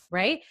in,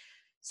 right?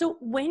 So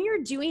when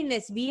you're doing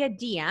this via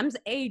DMs,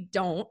 A,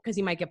 don't, because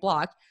you might get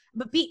blocked.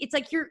 But B, it's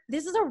like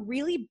this is a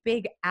really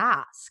big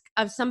ask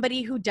of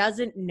somebody who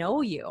doesn't know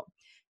you.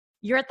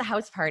 You're at the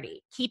house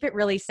party. Keep it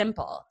really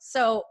simple.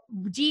 So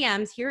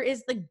DMs, here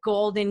is the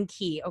golden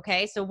key,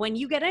 okay? So when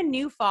you get a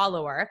new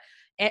follower,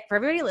 for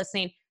everybody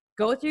listening,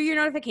 go through your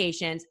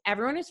notifications.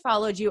 Everyone who's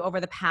followed you over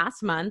the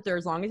past month, or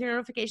as long as your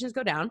notifications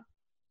go down,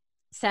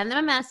 send them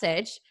a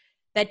message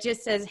that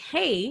just says,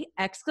 "Hey, !"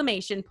 Thanks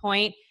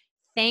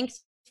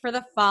for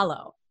the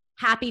follow.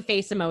 Happy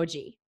face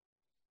emoji.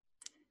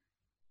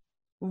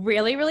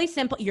 Really, really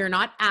simple. You're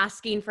not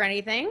asking for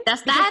anything.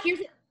 Does that?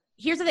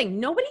 Here's the thing.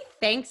 Nobody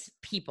thanks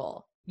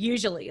people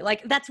usually.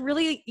 Like that's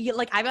really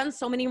like I've gotten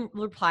so many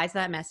replies to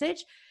that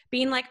message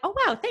being like, oh,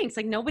 wow, thanks.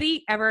 Like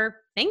nobody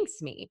ever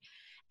thanks me.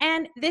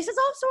 And this is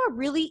also a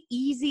really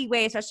easy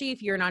way, especially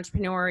if you're an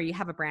entrepreneur or you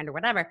have a brand or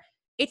whatever.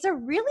 It's a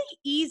really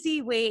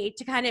easy way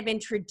to kind of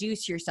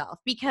introduce yourself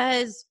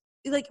because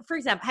like, for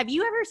example, have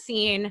you ever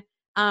seen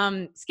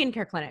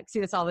skincare clinics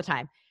do this all the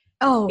time?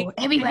 Oh,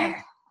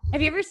 everywhere.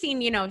 Have you ever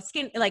seen,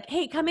 skin, like,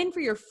 hey, come in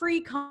for your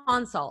free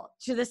consult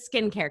to the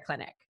skincare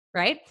clinic,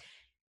 right?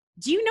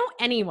 Do you know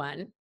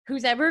anyone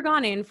who's ever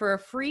gone in for a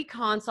free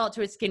consult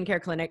to a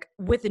skincare clinic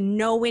with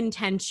no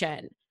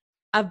intention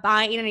of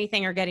buying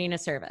anything or getting a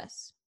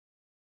service?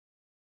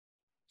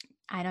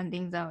 I don't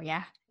think so.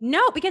 Yeah.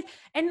 No, because,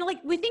 and like,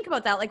 we think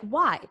about that, like,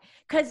 why?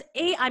 Because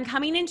I'm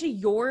coming into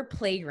your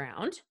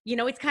playground,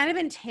 it's kind of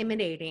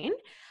intimidating.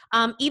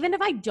 Even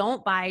if I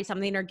don't buy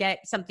something or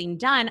get something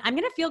done, I'm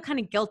going to feel kind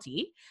of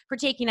guilty for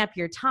taking up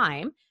your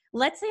time.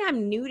 Let's say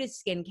I'm new to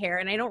skincare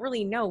and I don't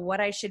really know what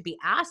I should be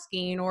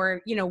asking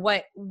or,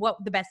 what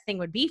the best thing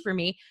would be for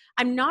me.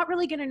 I'm not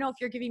really going to know if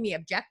you're giving me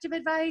objective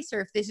advice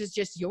or if this is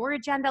just your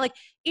agenda. Like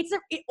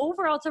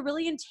overall, it's a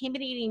really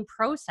intimidating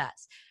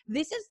process.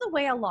 This is the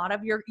way a lot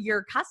of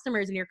your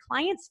customers and your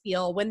clients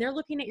feel when they're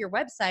looking at your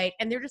website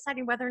and they're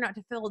deciding whether or not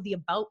to fill the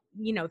about,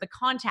 the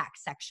contact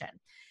section.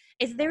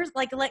 Is there's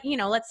like,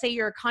 let's say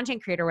you're a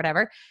content creator or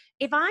whatever.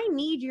 If I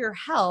need your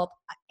help,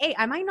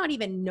 I might not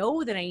even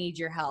know that I need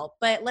your help,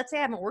 but let's say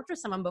I haven't worked with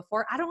someone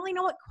before. I don't really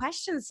know what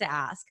questions to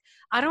ask.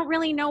 I don't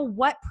really know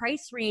what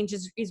price range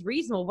is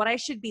reasonable, what I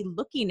should be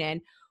looking in,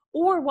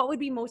 or what would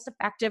be most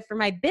effective for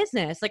my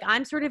business. Like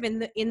I'm sort of in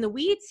the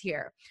weeds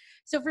here.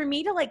 So for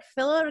me to like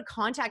fill out a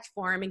contact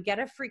form and get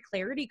a free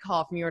clarity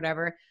call from you or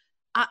whatever,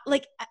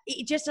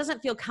 it just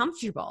doesn't feel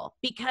comfortable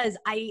because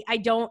I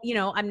don't,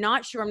 I'm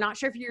not sure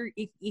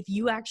if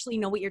you actually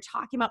know what you're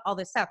talking about, all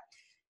this stuff.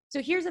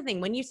 So here's the thing.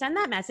 When you send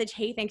that message,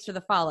 hey, thanks for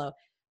the follow.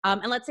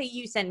 And let's say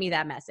you send me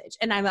that message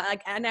and I'm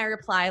like, and I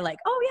reply like,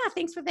 oh yeah,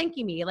 thanks for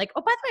thanking me. Like,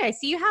 oh, by the way, I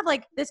see you have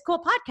like this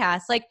cool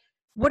podcast. Like,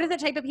 what are the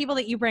type of people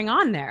that you bring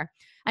on there?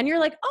 And you're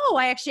like, oh,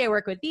 I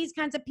work with these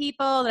kinds of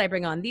people that I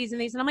bring on these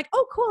and these. And I'm like,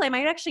 oh, cool. I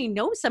might actually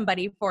know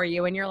somebody for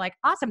you. And you're like,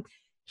 awesome.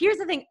 Here's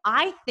the thing.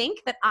 I think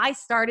that I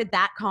started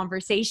that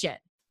conversation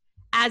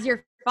as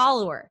your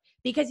follower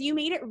because you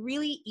made it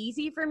really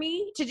easy for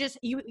me to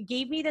you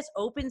gave me this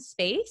open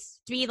space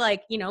to be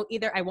like,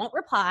 either I won't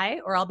reply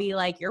or I'll be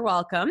like, you're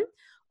welcome.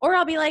 Or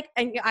I'll be like,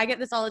 and I get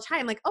this all the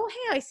time, like, oh,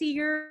 hey, I see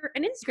you're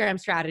an Instagram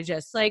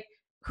strategist. Like,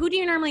 who do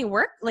you normally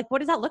work? Like, what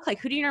does that look like?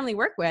 Who do you normally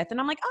work with? And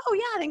I'm like, oh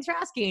yeah, thanks for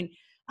asking.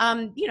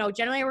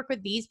 Generally I work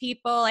with these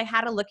people. I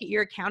had a look at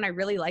your account. I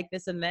really like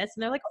this and this.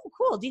 And they're like, oh,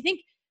 cool. Do you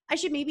think I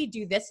should maybe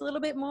do this a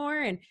little bit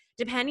more? And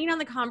depending on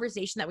the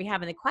conversation that we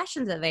have and the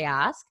questions that they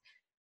ask,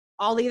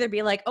 I'll either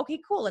be like, okay,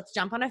 cool, let's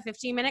jump on a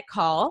 15-minute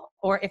call,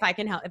 or if I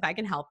can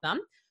help them,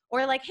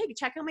 or like, hey,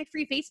 check out my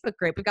free Facebook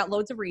group. We've got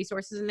loads of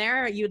resources in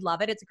there. You'd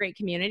love it. It's a great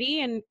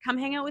community and come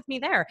hang out with me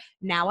there.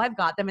 Now I've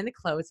got them in the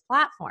closed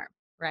platform,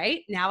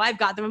 right? Now I've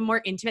got them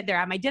more intimate. They're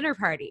at my dinner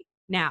party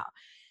now.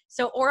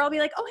 So, or I'll be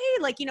like, oh,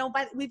 hey, like,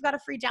 but we've got a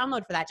free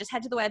download for that. Just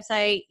head to the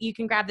website. You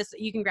can grab this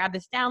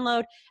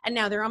download. And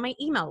now they're on my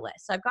email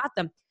list. So I've got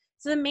them.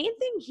 So the main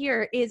thing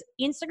here is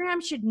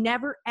Instagram should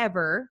never,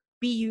 ever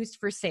be used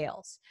for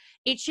sales.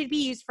 It should be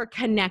used for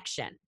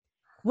connection.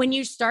 When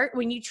you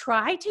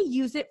try to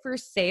use it for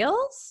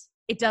sales,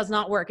 it does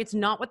not work. It's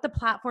not what the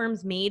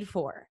platform's made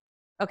for.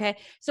 Okay.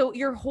 So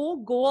your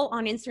whole goal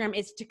on Instagram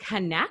is to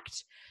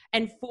connect.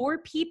 And for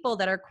people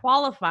that are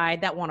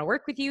qualified that want to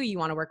work with you, you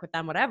want to work with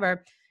them,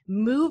 whatever,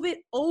 move it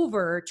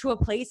over to a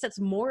place that's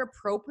more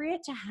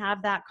appropriate to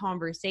have that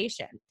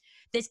conversation.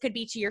 This could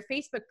be to your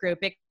Facebook group.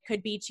 It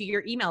could be to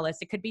your email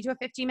list. It could be to a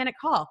 15-minute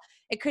call.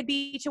 It could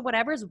be to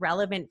whatever's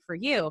relevant for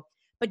you.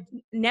 But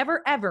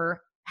never,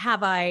 ever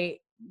have I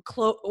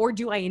or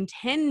do I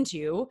intend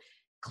to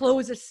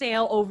close a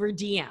sale over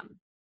DM.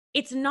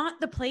 It's not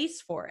the place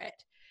for it,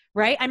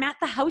 right? I'm at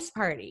the house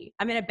party.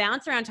 I'm going to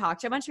bounce around, talk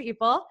to a bunch of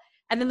people.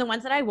 And then the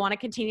ones that I want to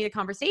continue the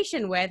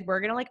conversation with, we're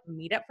going to like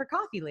meet up for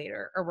coffee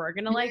later, or we're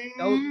going to like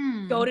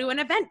go to an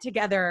event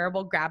together, or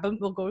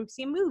we'll go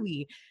see a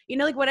movie,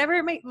 like whatever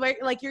it might,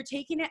 like you're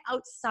taking it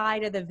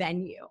outside of the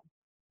venue.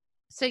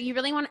 So you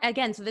really want,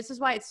 again, so this is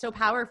why it's so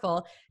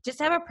powerful, just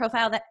to have a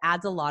profile that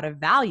adds a lot of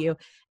value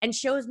and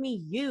shows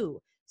me you.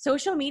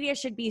 Social media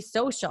should be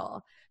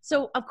social.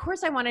 So of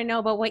course I want to know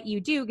about what you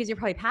do because you're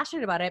probably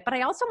passionate about it, but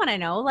I also want to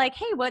know like,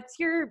 hey, what's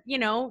your,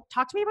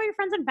 talk to me about your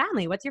friends and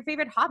family. What's your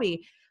favorite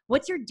hobby?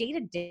 What's your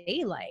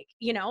day-to-day like?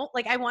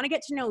 Like I want to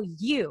get to know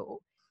you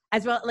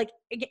as well. Like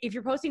if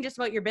you're posting just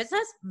about your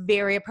business,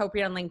 very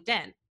appropriate on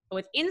LinkedIn. But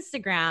with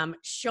Instagram,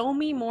 show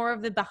me more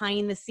of the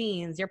behind the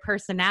scenes, your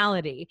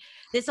personality.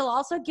 This will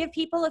also give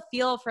people a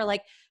feel for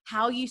like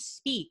how you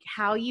speak,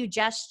 how you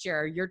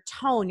gesture, your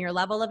tone, your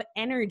level of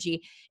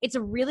energy. It's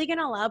really going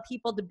to allow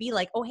people to be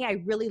like, oh, hey,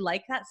 I really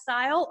like that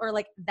style, or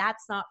like,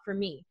 that's not for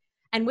me.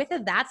 And with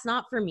it, that's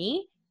not for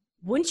me,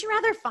 wouldn't you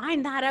rather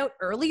find that out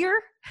earlier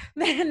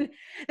than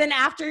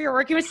after you're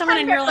working with someone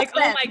and you're like,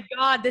 oh my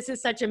God, this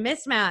is such a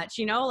mismatch,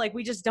 you know, like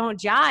we just don't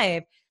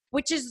jive,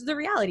 which is the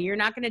reality. You're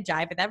not going to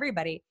jive with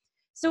everybody.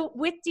 So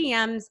with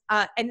DMs,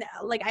 and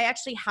like I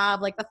actually have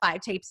like the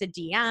 5 types of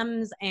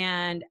DMs.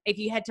 And if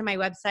you head to my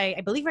website,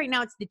 I believe right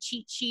now it's the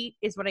cheat sheet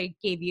is what I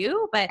gave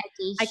you, but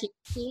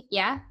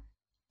Yeah.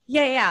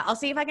 I'll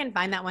see if I can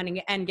find that one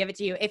and give it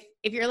to you. If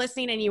you're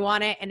listening and you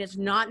want it and it's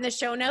not in the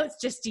show notes,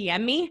 just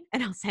DM me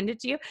and I'll send it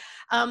to you.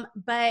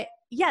 But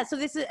yeah, so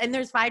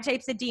there's 5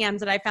 types of DMs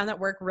that I found that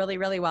work really,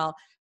 really well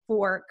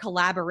for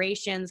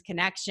collaborations,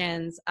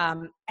 connections.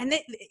 And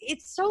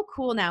it's so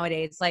cool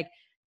nowadays. Like,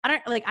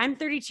 I'm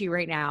 32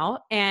 right now.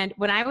 And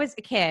when I was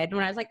a kid,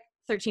 when I was like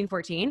 13,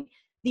 14,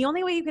 the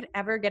only way you could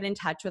ever get in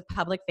touch with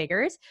public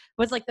figures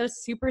was like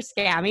those super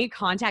scammy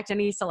contact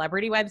any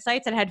celebrity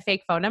websites that had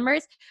fake phone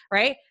numbers,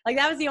 right? Like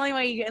that was the only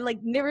way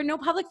there were no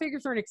public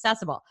figures weren't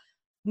accessible.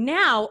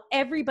 Now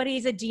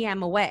everybody's a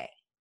DM away.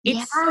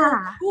 It's so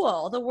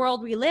cool, the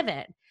world we live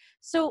in.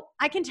 So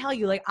I can tell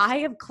you, like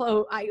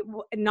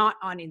not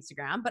on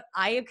Instagram, but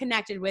I have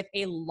connected with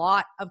a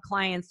lot of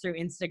clients through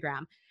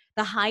Instagram.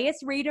 The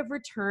highest rate of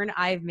return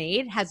I've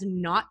made has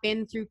not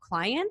been through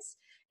clients.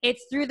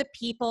 It's through the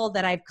people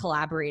that I've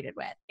collaborated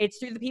with. It's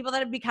through the people that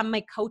have become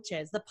my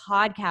coaches, the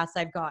podcasts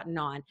I've gotten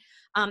on,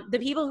 the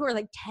people who are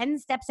like 10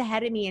 steps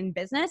ahead of me in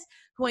business,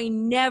 who I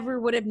never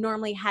would have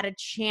normally had a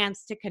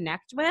chance to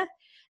connect with,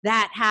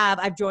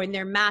 I've joined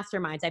their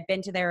masterminds, I've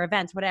been to their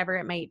events, whatever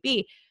it might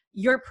be.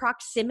 Your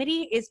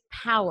proximity is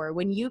power.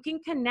 When you can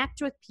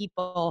connect with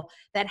people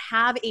that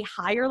have a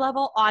higher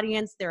level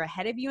audience, they're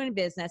ahead of you in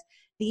business.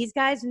 These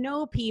guys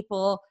know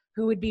people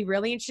who would be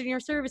really interested in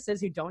your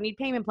services, who don't need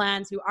payment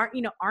plans, who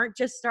aren't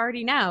just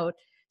starting out,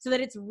 so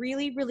that it's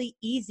really, really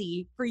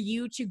easy for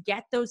you to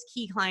get those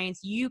key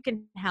clients. You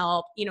can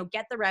help,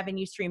 get the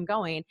revenue stream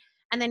going,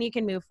 and then you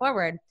can move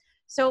forward.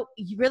 So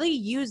you really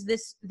use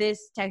this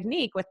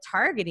technique with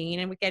targeting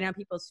and with getting on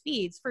people's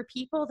feeds for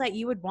people that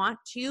you would want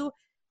to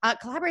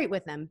collaborate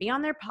with them, be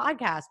on their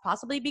podcast,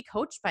 possibly be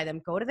coached by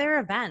them, go to their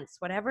events,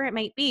 whatever it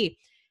might be.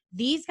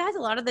 These guys, a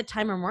lot of the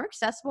time, are more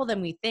accessible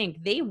than we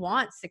think. They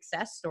want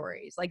success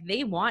stories. Like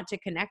they want to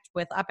connect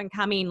with up and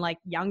coming, like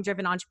young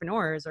driven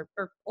entrepreneurs or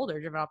older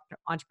driven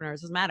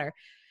entrepreneurs, doesn't matter.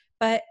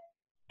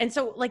 And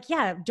so like,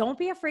 yeah, don't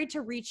be afraid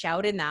to reach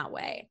out in that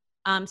way.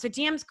 So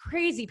DM's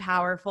crazy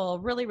powerful,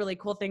 really, really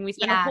cool thing. We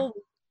spent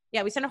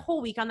a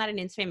whole week on that in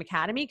InSpam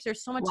Academy because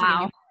there's so much.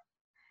 Wow.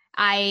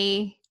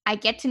 I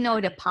get to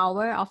know the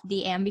power of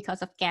DM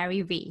because of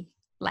Gary Vee.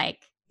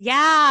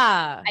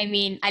 I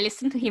mean, I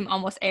listen to him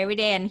almost every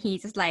day and he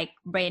just like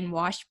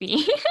brainwashed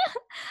me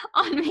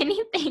on many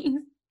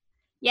things.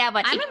 Yeah,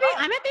 but I'm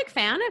a big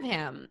fan of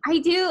him. I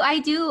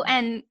do.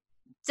 And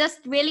just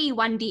really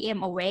one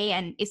DM away,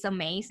 and it's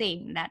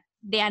amazing that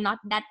they are not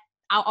that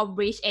out of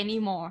reach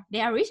anymore.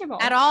 They are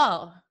reachable. At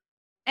all.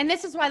 And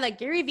this is why like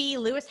Gary Vee,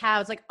 Lewis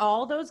Howes, like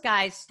all those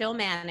guys still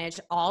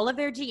manage all of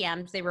their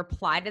DMs. They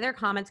reply to their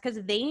comments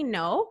because they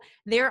know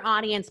their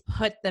audience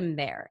put them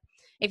there.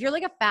 If you're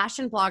like a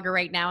fashion blogger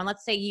right now, and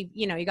let's say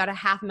you got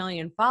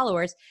 500,000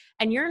 followers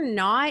and you're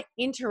not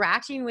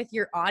interacting with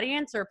your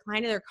audience or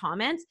replying to their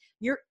comments,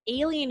 you're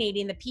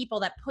alienating the people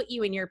that put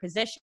you in your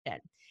position.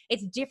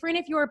 It's different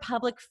if you're a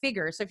public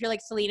figure. So if you're like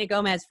Selena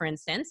Gomez, for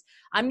instance,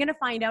 I'm going to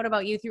find out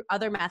about you through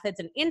other methods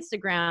and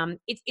Instagram.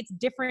 It's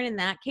different in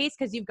that case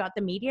because you've got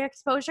the media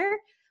exposure.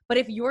 But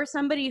if you're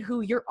somebody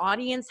who your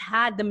audience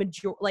had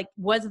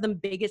was the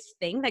biggest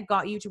thing that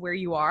got you to where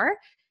you are,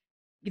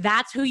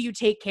 that's who you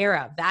take care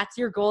of. That's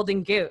your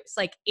golden goose.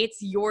 Like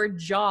it's your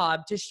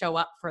job to show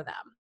up for them.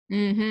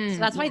 Mm-hmm, so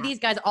that's why these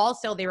guys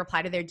they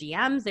reply to their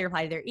DMs, they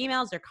reply to their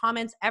emails, their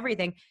comments,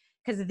 everything,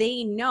 because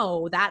they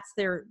know that's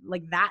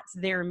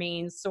their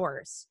main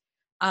source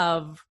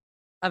of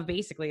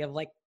basically of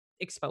like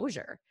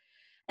exposure.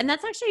 And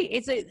that's actually,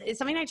 it's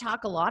something I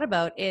talk a lot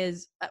about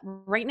is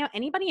right now,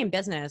 anybody in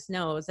business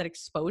knows that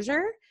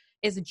exposure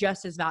is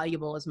just as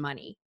valuable as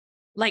money.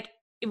 Like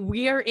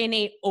we are in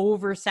a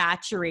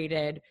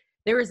oversaturated,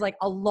 there is like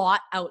a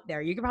lot out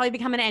there. You could probably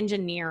become an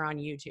engineer on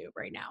YouTube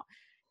right now.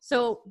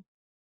 So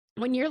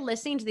when you're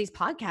listening to these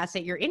podcasts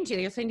that you're into,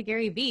 you're listening to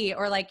Gary Vee,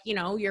 or like,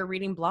 you're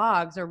reading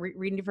blogs or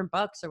reading different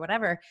books or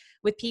whatever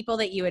with people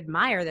that you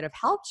admire that have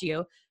helped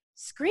you,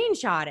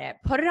 screenshot it,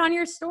 put it on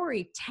your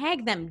story,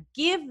 tag them,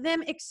 give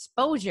them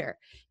exposure,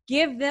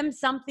 give them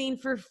something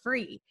for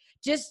free.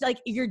 Just like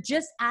you're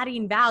just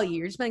adding value.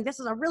 You're just like, this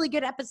is a really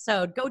good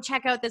episode. Go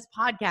check out this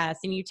podcast,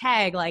 and you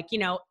tag like,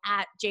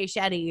 at Jay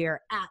Shetty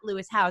or at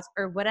Lewis Howes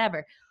or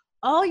whatever.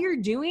 All you're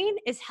doing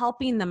is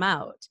helping them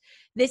out.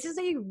 This is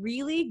a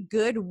really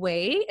good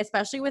way,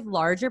 especially with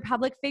larger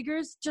public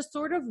figures, to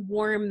sort of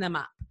warm them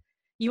up.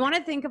 You want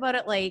to think about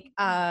it like,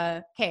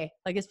 okay,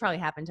 like this probably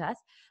happened to us.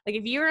 Like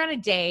if you're on a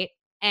date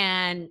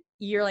and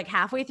you're like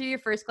halfway through your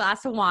first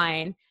glass of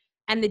wine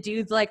and the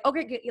dude's like,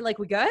 okay, like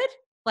we good?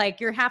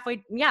 Like you're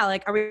halfway,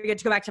 like, are we good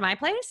to go back to my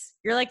place?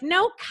 You're like,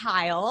 no,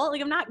 Kyle,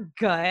 like I'm not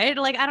good.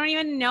 Like, I don't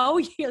even know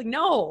you. Like,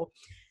 no,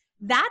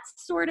 That's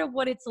sort of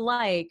what it's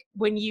like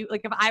when you,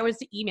 like, if I was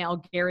to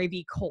email Gary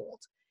V.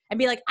 Cold and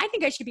be like, I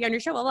think I should be on your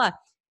show, blah, blah.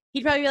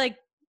 He'd probably be like,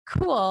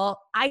 cool.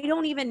 I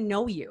don't even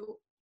know you.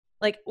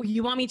 Like,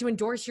 you want me to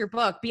endorse your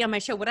book, be on my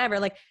show, whatever.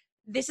 Like,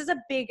 this is a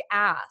big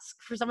ask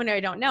for someone who I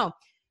don't know.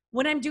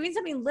 When I'm doing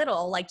something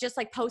little, like just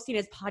like posting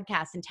his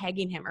podcast and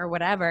tagging him or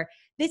whatever,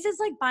 this is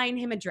like buying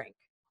him a drink,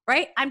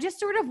 right? I'm just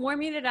sort of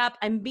warming it up.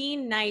 I'm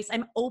being nice.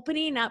 I'm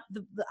opening up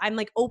I'm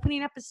like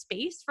opening up a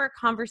space for a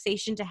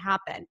conversation to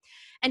happen.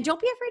 And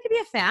don't be afraid to be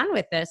a fan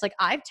with this. Like,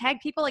 I've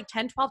tagged people like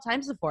 10, 12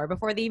 times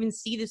before they even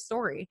see the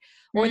story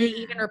or they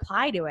even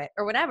reply to it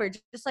or whatever.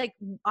 Just like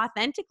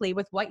authentically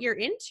with what you're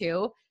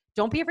into,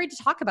 don't be afraid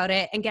to talk about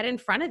it and get in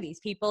front of these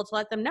people to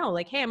let them know,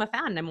 like, hey, I'm a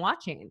fan and I'm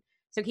watching.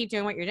 So keep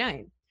doing what you're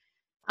doing.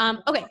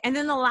 Okay. And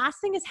then the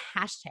last thing is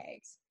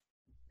hashtags.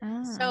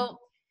 So,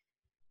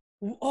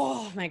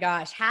 oh my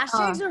gosh,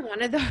 hashtags are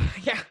one of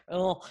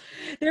the,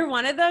 they're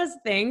one of those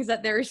things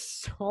that there's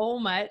so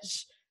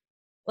much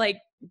like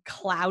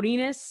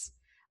cloudiness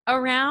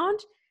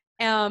around.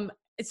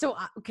 So,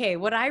 okay,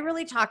 what I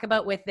really talk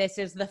about with this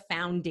is the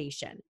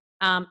foundation.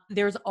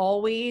 There's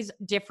always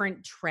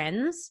different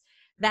trends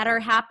that are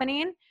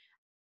happening.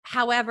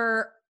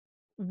 However,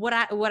 what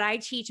I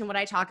teach and what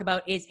I talk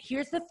about is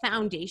here's the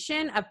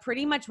foundation of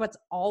pretty much what's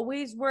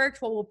always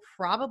worked, what will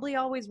probably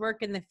always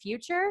work in the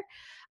future.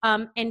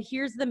 And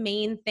here's the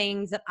main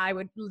things that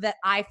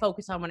I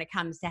focus on when it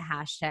comes to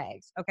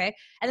hashtags. Okay.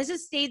 And this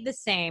has stayed the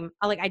same.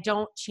 Like, I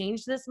don't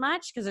change this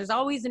much because there's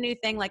always a new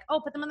thing, like, oh,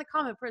 put them in the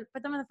comment,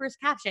 put them in the first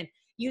caption,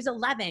 use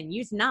 11,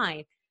 use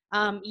 9,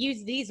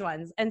 use these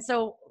ones. And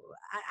so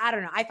I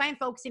don't know. I find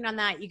focusing on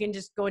that, you can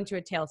just go into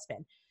a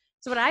tailspin.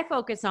 So what I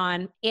focus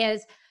on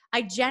is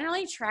I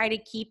generally try to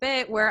keep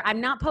it where I'm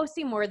not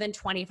posting more than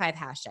 25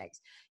 hashtags.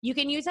 You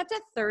can use up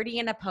to 30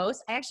 in a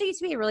post. I actually used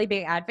to be a really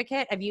big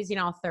advocate of using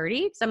all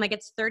 30. So I'm like,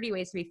 it's 30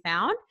 ways to be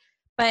found.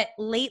 But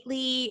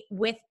lately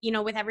with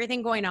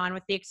everything going on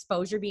with the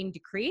exposure being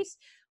decreased,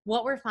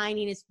 what we're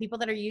finding is people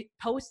that are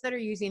posts that are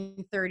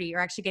using 30 are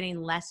actually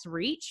getting less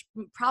reach,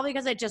 probably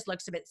because it just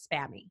looks a bit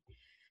spammy.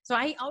 So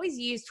I always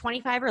use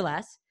 25 or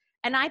less.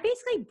 And I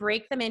basically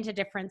break them into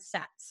different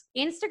sets.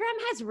 Instagram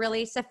has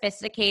really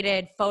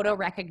sophisticated photo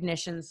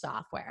recognition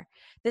software.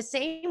 The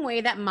same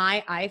way that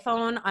my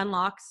iPhone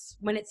unlocks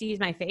when it sees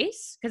my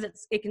face,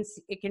 because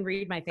it can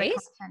read my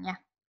face. Yeah.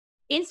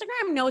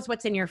 Instagram knows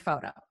what's in your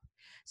photo.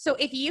 So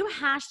if you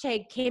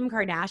hashtag Kim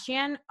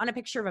Kardashian on a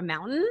picture of a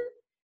mountain,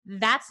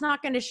 that's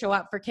not going to show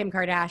up for Kim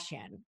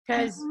Kardashian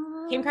because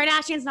Kim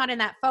Kardashian's not in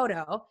that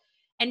photo.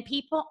 And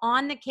people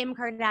on the Kim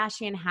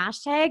Kardashian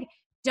hashtag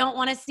don't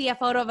want to see a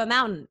photo of a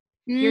mountain.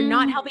 You're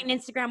not helping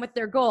Instagram with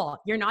their goal.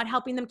 You're not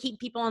helping them keep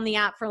people on the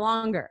app for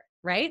longer,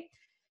 right?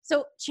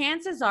 So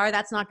chances are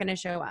that's not going to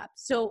show up.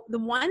 So the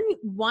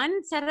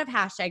one set of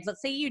hashtags,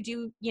 let's say you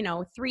do,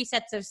 3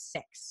 sets of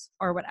 6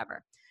 or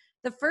whatever.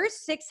 The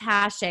first 6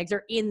 hashtags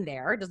are in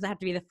there. It doesn't have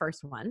to be the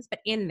first ones, but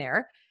in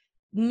there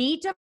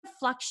need to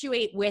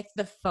fluctuate with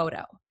the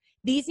photo.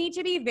 These need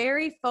to be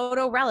very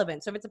photo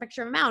relevant. So if it's a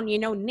picture of a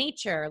mountain,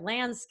 nature,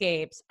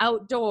 landscapes,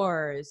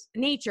 outdoors,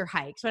 nature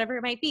hikes, whatever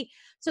it might be,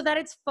 so that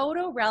it's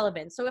photo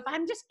relevant. So if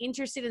I'm just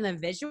interested in the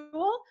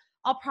visual,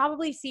 I'll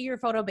probably see your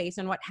photo based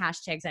on what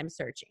hashtags I'm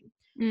searching.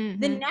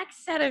 The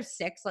next set of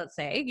 6, let's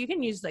say, you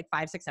can use like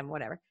 5, 6, 7,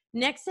 whatever.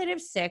 Next set of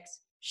 6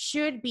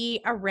 should be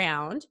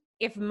around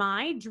if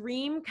my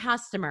dream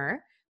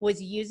customer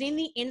was using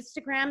the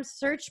Instagram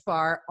search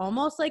bar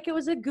almost like it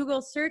was a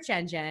Google search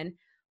engine,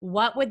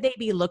 what would they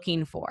be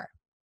looking for,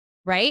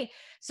 right?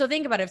 So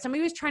think about it. If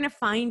somebody was trying to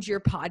find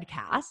your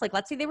podcast, like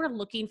let's say they were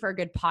looking for a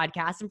good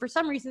podcast and for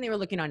some reason they were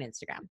looking on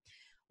Instagram,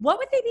 what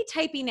would they be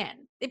typing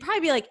in? They'd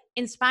probably be like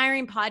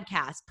inspiring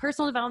podcast,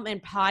 personal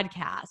development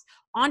podcast,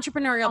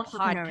 entrepreneurial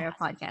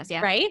podcast,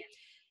 yeah. Right?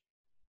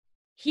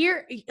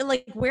 Here,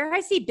 like where I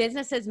see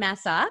businesses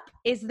mess up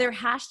is they're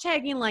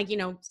hashtagging like,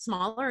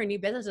 smaller and new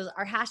businesses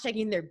are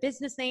hashtagging their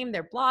business name,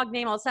 their blog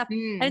name, all that stuff.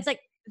 And it's like,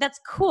 that's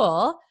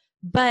cool,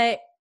 but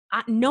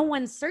no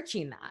one's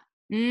searching that.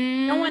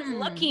 No one's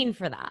looking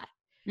for that.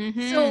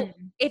 So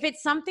if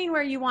it's something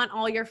where you want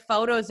all your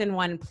photos in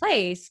one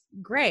place,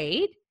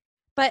 great.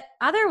 But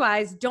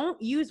otherwise, don't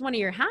use one of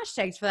your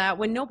hashtags for that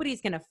when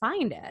nobody's going to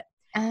find it.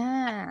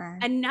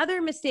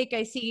 Another mistake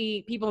I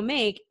see people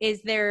make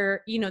is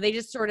they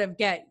just sort of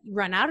get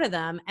run out of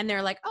them and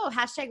they're like, oh,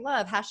 hashtag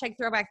love, hashtag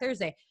throwback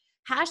Thursday.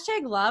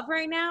 Hashtag love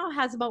right now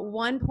has about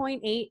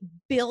 1.8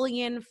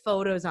 billion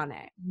photos on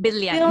it.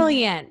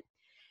 Billion.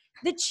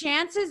 The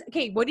chances,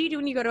 okay, what do you do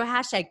when you go to a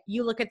hashtag?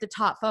 You look at the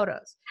top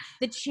photos.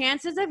 The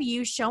chances of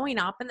you showing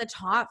up in the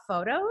top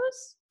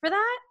photos for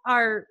that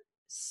are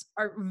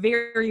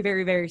very,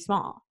 very, very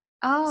small.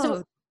 Oh,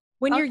 so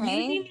when you're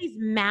using these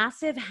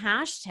massive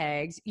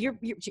hashtags,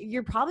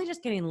 you're probably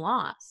just getting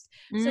lost.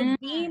 So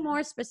be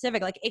more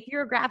specific. Like if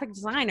you're a graphic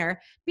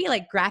designer, be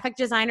like graphic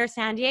designer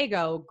San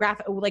Diego,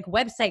 like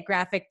website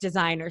graphic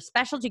designer,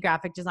 specialty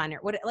graphic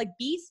designer.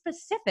 Be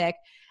specific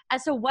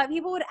as to what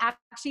people would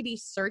actually be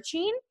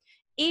searching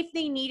if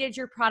they needed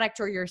your product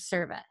or your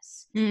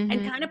service, and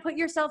kind of put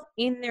yourself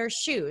in their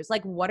shoes.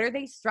 Like, what are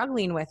they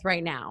struggling with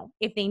right now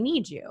if they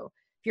need you?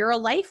 If you're a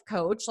life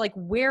coach, like,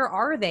 where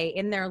are they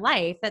in their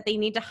life that they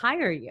need to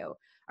hire you?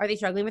 Are they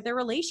struggling with their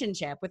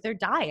relationship, with their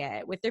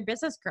diet, with their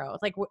business growth?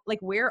 Like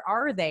where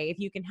are they if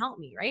you can help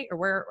me, right? Or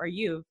where are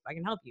you if I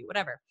can help you,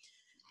 whatever.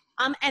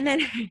 And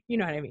then, you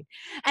know what I mean?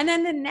 And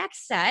then the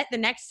next set, the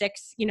next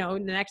 6, the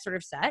next sort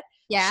of set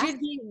should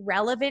be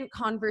relevant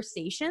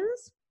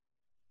conversations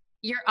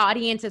your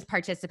audience is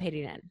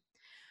participating in.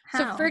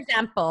 So for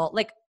example,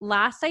 like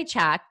last I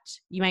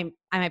checked, I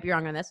might be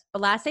wrong on this,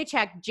 but last I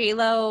checked,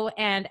 J-Lo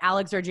and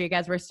Alex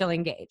Rodriguez were still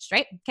engaged,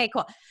 right? Okay,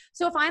 cool.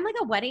 So if I'm like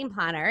a wedding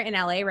planner in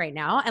LA right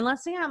now, and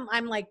let's say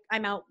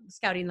I'm out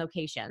scouting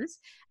locations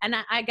and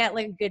I get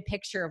like a good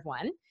picture of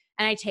one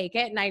and I take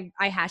it and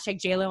I hashtag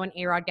J-Lo and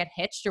A-Rod get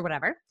hitched or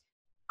whatever.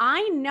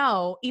 I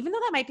know, even though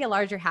that might be a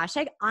larger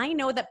hashtag, I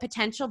know that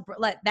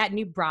that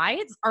new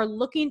brides are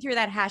looking through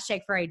that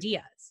hashtag for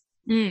ideas.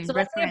 So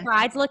let's say a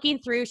bride's looking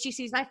through, she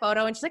sees my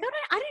photo and she's like, oh,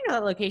 I didn't know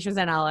that location's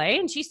in LA,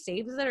 and she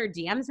saves it or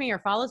DMs me or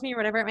follows me or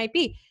whatever it might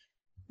be.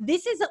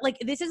 This is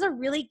a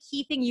really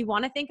key thing. You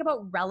want to think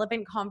about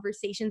relevant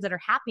conversations that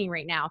are happening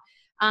right now.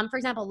 For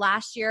example,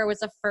 last year was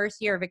the first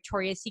year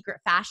Victoria's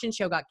Secret fashion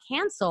show got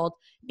canceled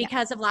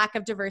because of lack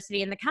of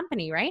diversity in the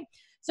company, right?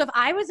 So if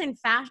I was in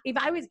fashion, if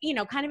I was,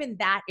 kind of in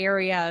that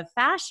area of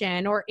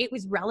fashion, or it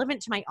was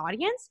relevant to my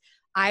audience,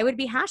 I would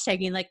be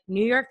hashtagging like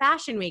New York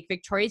Fashion Week,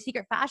 Victoria's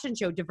Secret fashion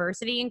show,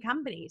 diversity in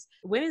companies,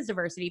 women's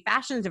diversity,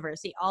 fashion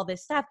diversity, all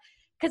this stuff.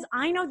 Because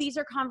I know these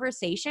are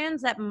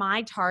conversations that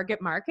my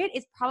target market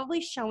is probably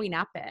showing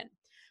up in.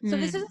 So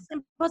this is as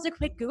simple as a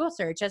quick Google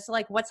search as to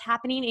like what's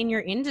happening in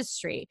your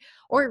industry.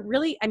 Or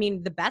really,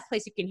 the best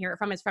place you can hear it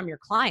from is from your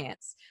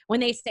clients. When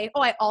they say,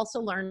 oh, I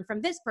also learned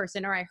from this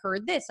person, or I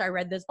heard this, or I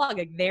read this blog,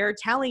 like they're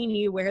telling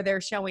you where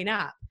they're showing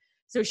up.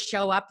 So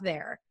show up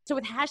there. So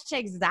with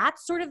hashtags,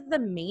 that's sort of the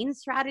main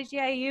strategy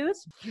I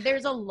use.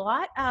 There's a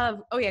lot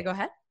of, oh yeah, go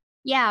ahead.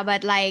 Yeah,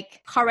 but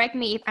like, correct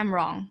me if I'm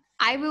wrong.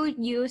 I will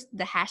use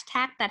the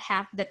hashtag that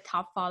have the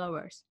top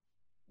followers.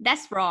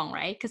 That's wrong,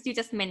 right? Because you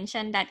just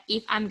mentioned that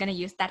if I'm going to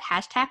use that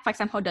hashtag, for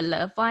example, the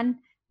love one,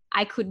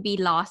 I could be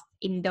lost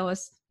in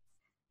those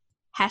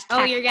hashtags.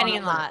 Oh, you're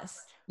getting lost.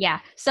 Yeah.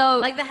 So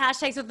like the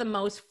hashtags with the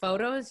most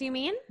photos, you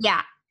mean?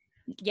 Yeah.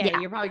 Yeah.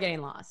 You're probably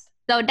getting lost.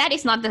 So that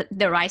is not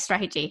the right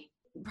strategy.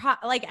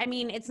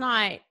 It's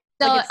not,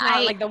 so it's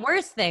not like the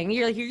worst thing.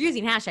 You're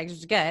using hashtags, which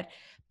is good.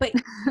 But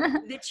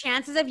the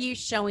chances of you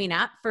showing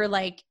up for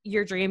like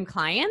your dream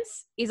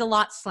clients is a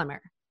lot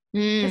slimmer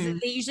because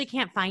they usually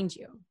can't find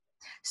you.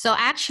 So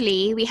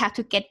actually, we have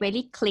to get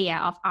really clear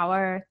of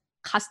our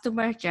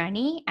customer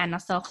journey and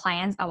also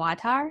clients'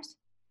 avatars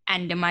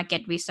and the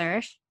market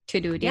research to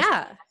do this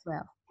as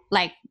well.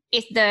 Like,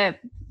 it's the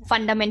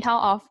fundamental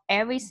of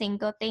every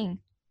single thing,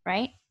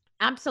 right?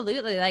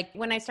 Absolutely. Like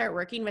when I start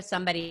working with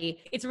somebody,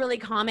 it's really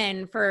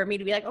common for me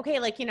to be like, okay,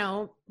 like,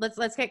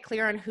 let's get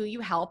clear on who you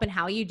help and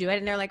how you do it.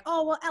 And they're like,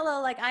 oh, well,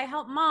 Ella, like I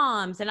help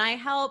moms and I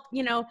help,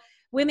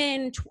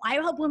 women, I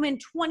help women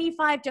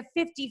 25 to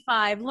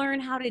 55 learn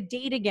how to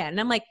date again. And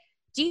I'm like,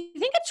 do you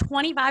think a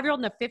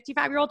 25-year-old and a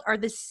 55-year-old are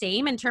the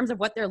same in terms of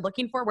what they're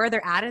looking for, where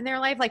they're at in their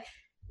life? Like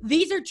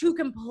these are two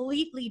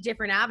completely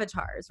different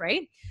avatars,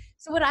 right?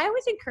 So what I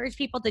always encourage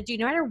people to do,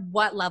 no matter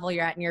what level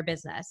you're at in your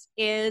business,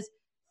 is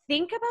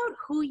think about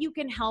who you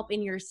can help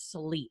in your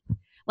sleep.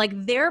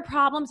 Like their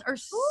problems are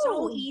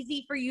so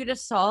easy for you to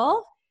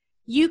solve.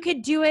 You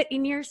could do it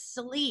in your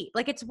sleep.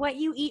 Like it's what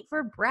you eat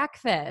for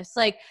breakfast.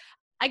 Like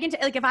I can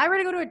like if I were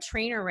to go to a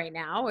trainer right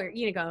now, or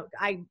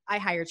I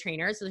hire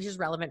trainers, so this is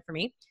relevant for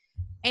me.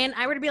 And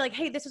I were to be like,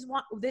 hey, this is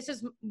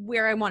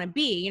where I want to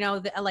be. I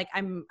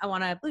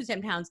want to lose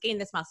 10 pounds, gain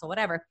this muscle,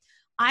 whatever.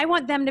 I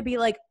want them to be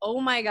like, oh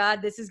my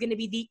God, this is going to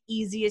be the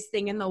easiest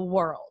thing in the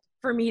world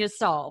for me to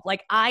solve.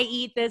 Like I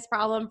eat this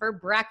problem for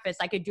breakfast.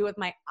 I could do it with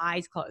my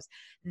eyes closed.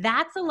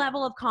 That's the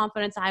level of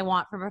confidence I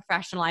want from a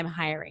professional I'm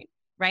hiring,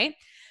 right?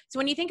 So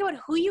when you think about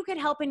who you could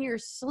help in your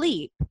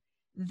sleep,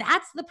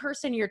 that's the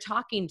person you're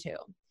talking to.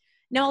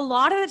 Now, a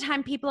lot of the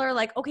time people are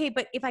like, okay,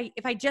 but if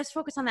I just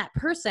focus on that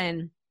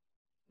person,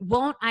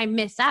 won't I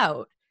miss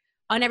out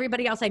on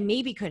everybody else I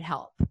maybe could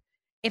help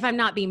if I'm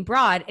not being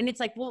broad? And it's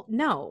like, well,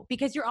 no,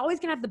 because you're always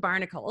going to have the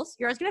barnacles.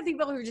 You're always going to have the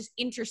people who are just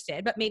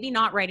interested, but maybe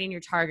not right in your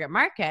target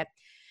market.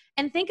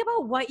 And think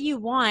about what you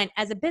want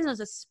as a business,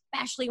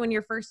 especially when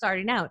you're first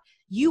starting out.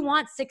 You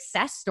want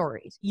success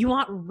stories. You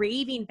want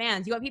raving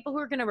fans. You want people who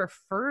are going to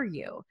refer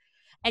you.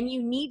 And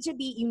you need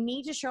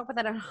to show up with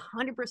that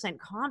 100%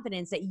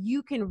 confidence that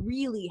you can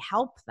really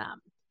help them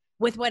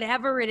with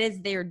whatever it is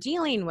they're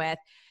dealing with.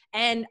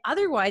 And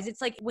otherwise,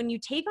 it's like when you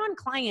take on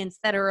clients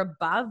that are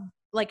above,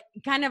 like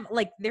kind of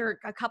like they're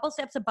a couple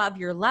steps above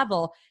your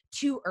level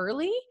too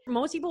early,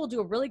 most people will do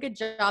a really good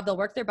job. They'll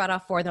work their butt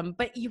off for them.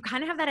 But you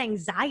kind of have that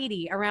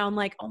anxiety around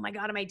like, oh my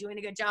God, am I doing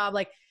a good job?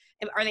 Like,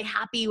 are they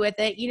happy with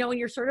it? And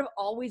you're sort of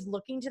always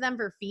looking to them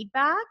for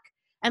feedback.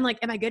 And like,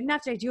 am I good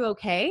enough? Did I do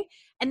okay?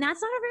 And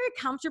that's not a very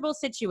comfortable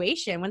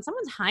situation. When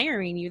someone's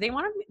hiring you, they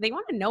want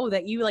to know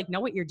that you like know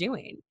what you're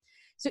doing.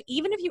 So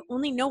even if you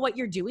only know what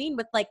you're doing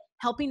with like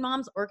helping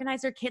moms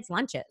organize their kids'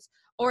 lunches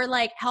or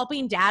like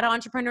helping data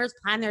entrepreneurs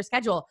plan their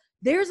schedule,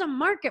 there's a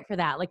market for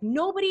that. Like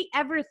nobody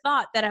ever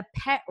thought that a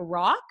pet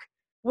rock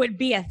would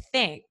be a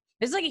thing.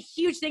 This is like a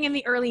huge thing in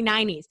the early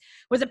 90s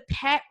was a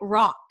pet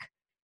rock.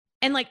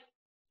 And like,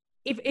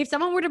 if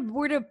someone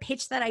were to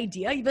pitch that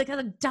idea, you'd be like,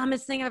 that's the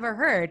dumbest thing I've ever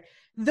heard.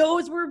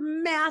 Those were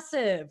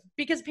massive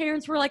because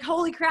parents were like,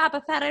 holy crap,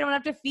 a pet I don't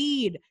have to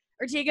feed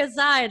or take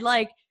aside.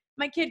 Like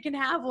my kid can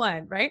have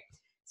one, right?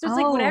 So it's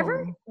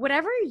like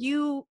whatever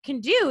you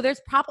can do,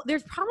 there's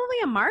probably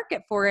a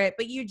market for it,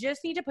 but you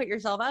just need to put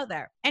yourself out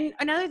there. And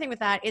another thing with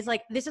that is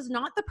like, this is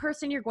not the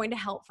person you're going to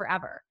help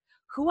forever.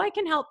 Who I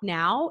can help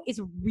now is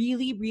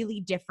really,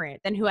 really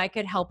different than who I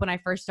could help when I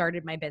first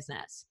started my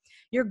business.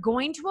 You're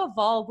going to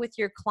evolve with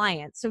your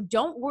clients. So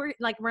don't worry,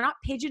 like we're not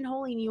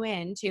pigeonholing you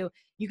into,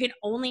 you can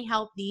only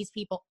help these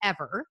people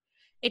ever.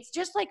 It's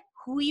just like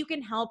who you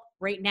can help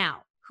right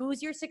now.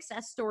 Who's your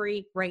success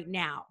story right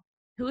now?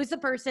 Who is the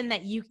person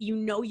that you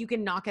know you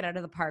can knock it out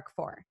of the park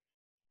for?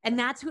 And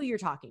that's who you're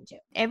talking to.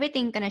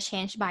 Everything gonna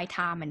change by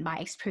time and by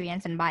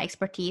experience and by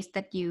expertise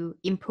that you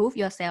improve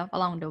yourself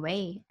along the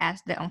way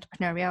as the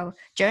entrepreneurial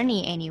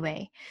journey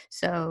anyway.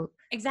 So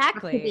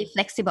exactly, be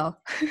flexible.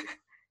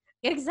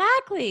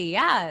 Exactly.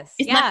 Yes.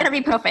 It's not gonna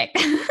be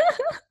perfect.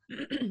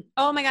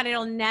 Oh my God,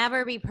 it'll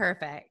never be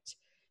perfect.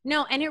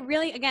 No, and it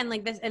really, again,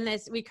 like this, and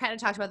this, we kind of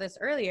talked about this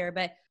earlier,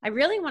 but I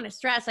really want to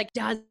stress, like,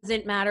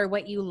 doesn't matter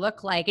what you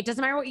look like. It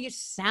doesn't matter what you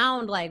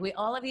sound like. We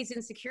all have these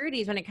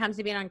insecurities when it comes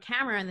to being on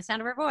camera and the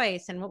sound of our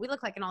voice and what we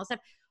look like and all this stuff.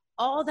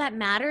 All that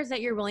matters that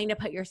you're willing to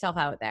put yourself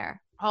out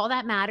there. All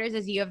that matters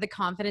is you have the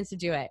confidence to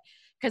do it.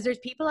 Because there's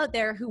people out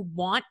there who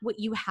want what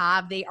you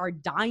have. They are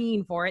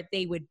dying for it.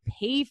 They would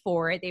pay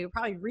for it. They would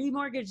probably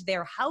remortgage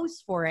their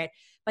house for it,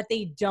 but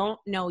they don't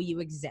know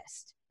you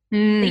exist.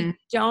 They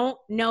don't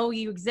know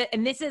you exist.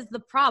 And this is the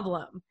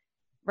problem,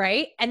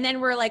 right? And then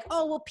we're like,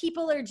 oh, well,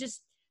 people are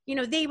just,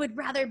 they would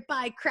rather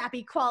buy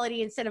crappy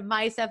quality instead of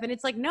my stuff. And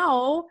it's like,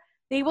 no,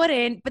 they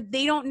wouldn't, but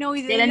they don't know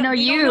you. They don't know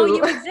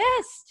you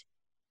exist.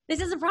 This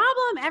is a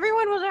problem.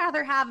 Everyone would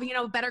rather have,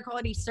 better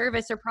quality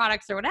service or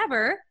products or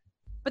whatever,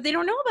 but they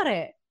don't know about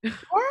it.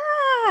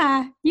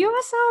 Yeah, you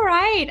are so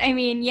right. I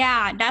mean,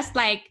 yeah, that's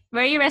like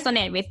very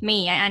resonate with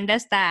me. I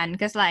understand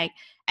because like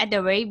at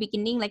the very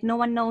beginning, like no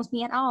one knows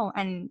me at all.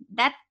 And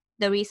that's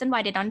the reason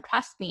why they don't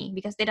trust me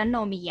because they don't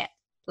know me yet.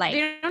 Like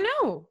they don't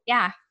know.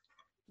 Yeah.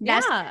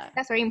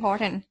 That's very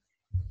important.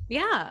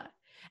 Yeah.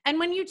 And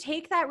when you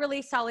take that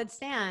really solid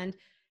stand,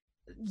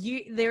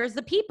 there's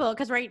the people,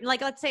 because right,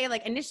 like let's say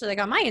like initially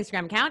like on my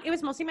Instagram account, it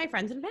was mostly my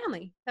friends and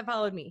family that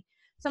followed me.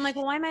 So I'm like,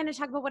 well, why am I going to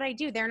talk about what I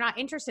do? They're not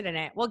interested in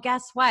it. Well,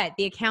 guess what?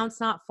 The account's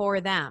not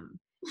for them.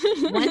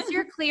 Once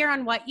you're clear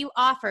on what you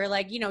offer,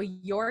 like,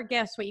 your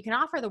gifts, what you can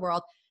offer the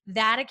world,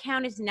 that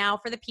account is now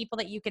for the people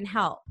that you can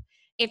help.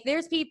 If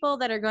there's people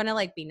that are going to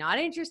like be not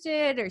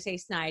interested or say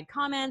snide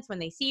comments when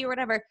they see you or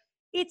whatever,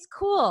 it's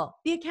cool.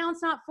 The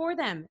account's not for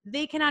them.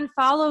 They can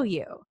unfollow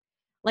you.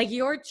 Like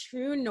your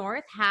true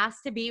north has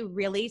to be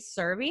really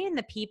serving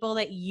the people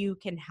that you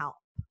can help.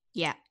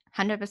 Yeah.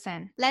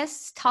 100%.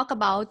 Let's talk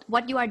about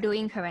what you are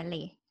doing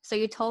currently. So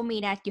you told me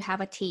that you have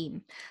a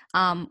team.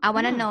 I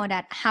want to know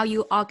that how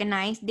you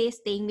organize this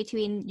thing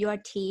between your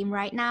team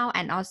right now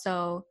and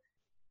also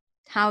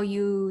how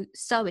you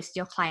service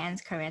your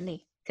clients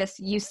currently, because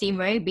you seem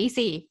very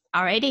busy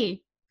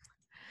already.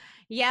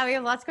 Yeah, we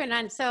have lots going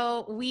on.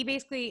 So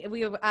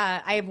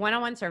I have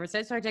one-on-one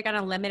services. So I take on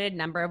a limited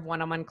number of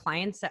one-on-one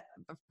clients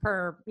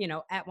per,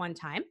 at one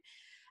time.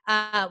 We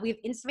have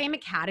InstaFame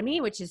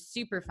Academy, which is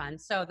super fun.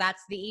 So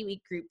that's the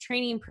 8-week group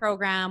training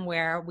program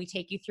where we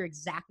take you through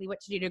exactly what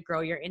to do to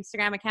grow your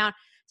Instagram account.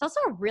 It's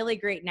also a really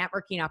great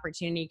networking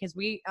opportunity because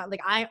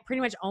I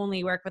pretty much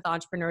only work with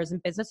entrepreneurs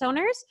and business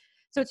owners.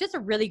 So it's just a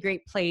really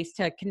great place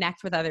to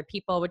connect with other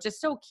people, which is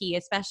so key,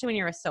 especially when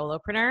you're a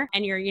solopreneur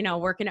and you're,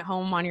 working at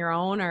home on your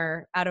own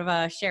or out of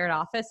a shared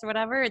office or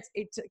whatever.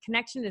 It's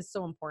connection is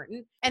so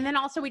important. And then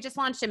also we just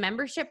launched a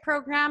membership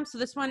program. So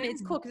this one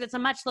is cool because it's a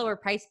much lower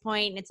price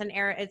point.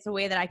 It's a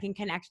way that I can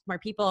connect with more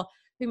people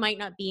who might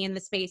not be in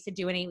the space to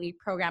do an 8-week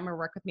program or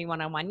work with me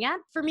one-on-one yet.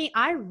 For me,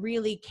 I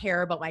really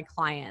care about my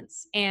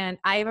clients. And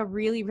I have a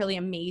really, really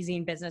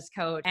amazing business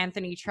coach,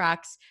 Anthony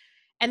Trucks.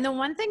 And the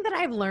one thing that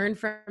I've learned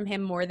from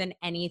him more than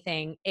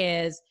anything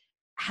is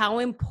how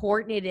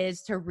important it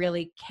is to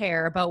really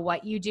care about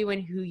what you do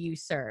and who you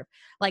serve.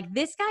 Like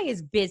this guy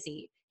is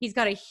busy. He's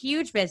got a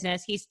huge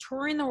business. He's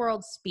touring the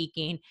world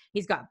speaking.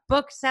 He's got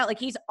books out. Like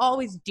he's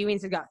always doing,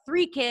 so he's got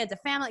 3 kids, a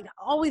family, like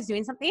always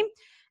doing something.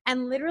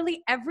 And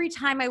literally every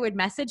time I would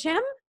message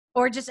him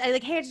or just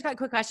like, hey, I just got a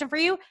quick question for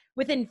you.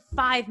 Within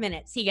 5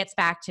 minutes, he gets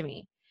back to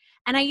me.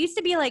 And I used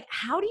to be like,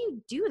 how do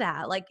you do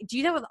that? Like, do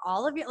you do that with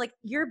all of you? Like,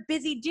 you're a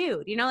busy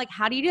dude, like,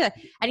 how do you do that?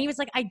 And he was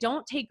like, I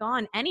don't take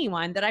on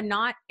anyone that I'm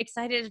not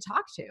excited to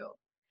talk to.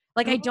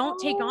 Like, I don't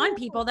take on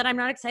people that I'm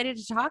not excited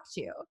to talk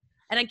to.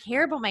 and I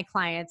care about my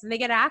clients and they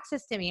get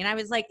access to me. And I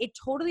was like, it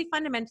totally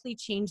fundamentally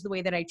changed the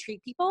way that I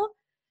treat people,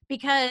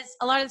 because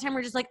a lot of the time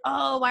we're just like,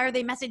 oh, why are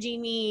they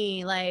messaging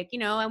me? Like, you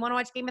know, I want to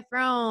watch Game of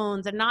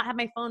Thrones and not have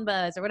my phone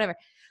buzz or whatever.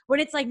 When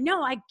it's like,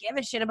 no, I give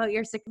a shit about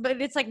your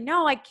but it's like,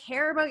 no, I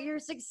care about your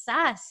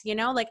success. You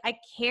know, like I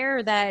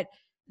care that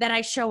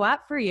I show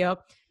up for you.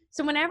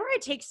 So whenever I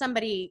take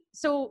somebody,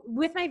 so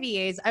with my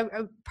VAs,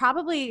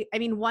 I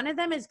mean, one of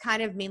them is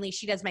kind of mainly,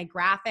 she does my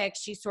graphics.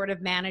 She sort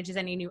of manages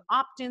any new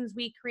opt-ins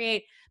we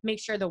create, make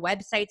sure the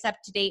website's up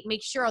to date,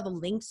 make sure all the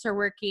links are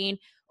working,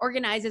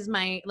 organizes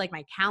my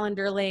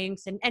calendar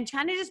links, and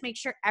trying to just make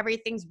sure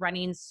everything's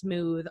running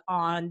smooth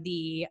on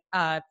the,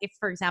 if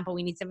for example,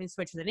 we need something to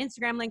switch with an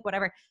Instagram link,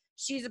 whatever,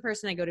 she's the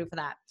person I go to for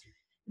that.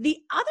 The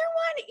other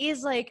one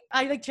is like,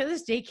 I like to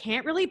this day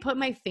can't really put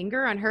my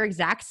finger on her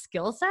exact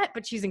skill set,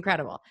 but she's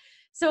incredible.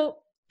 So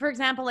for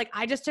example, like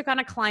I just took on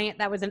a client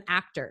that was an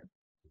actor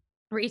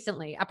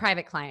recently, a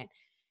private client.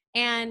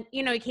 And,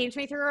 you know, he came to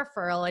me through a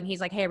referral and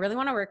he's like, hey, I really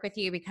want to work with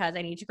you because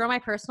I need to grow my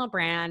personal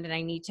brand and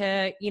I need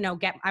to, you know,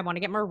 I want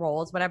to get more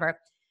roles, whatever.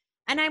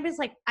 And I was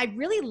like, I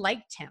really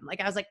liked him.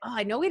 Like, I was like, oh,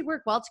 I know we'd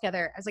work well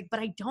together. I was like,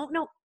 but I don't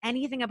know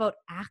anything about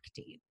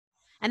acting.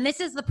 And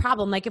this is the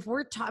problem. Like if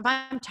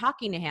I'm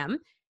talking to him,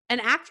 an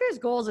actor's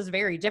goals is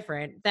very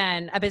different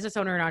than a business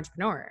owner and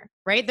entrepreneur,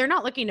 right? They're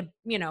not looking to,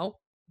 you know,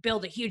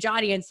 build a huge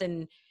audience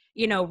and,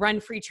 you know, run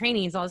free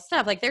trainings, all this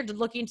stuff. Like they're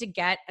looking to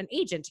get an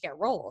agent to get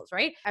roles,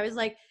 right? I was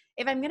like,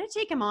 if I'm going to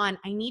take him on,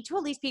 I need to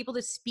at least be able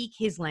to speak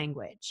his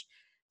language.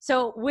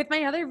 So with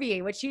my other VA,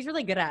 what she's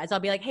really good at is I'll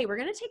be like, hey, we're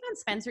going to take on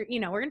Spencer, you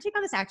know, we're going to take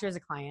on this actor as a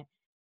client.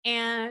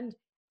 And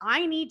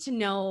I need to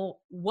know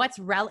what's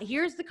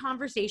here's the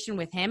conversation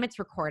with him. It's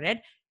recorded.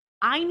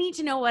 I need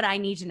to know what I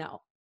need to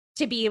know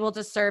to be able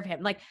to serve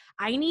him. Like,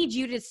 I need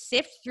you to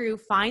sift through,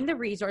 find the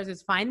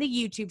resources, find the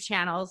YouTube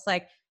channels,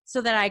 like,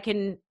 so that I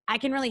can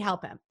really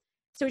help him.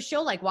 So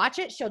she'll like watch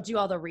it. She'll do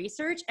all the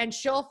research and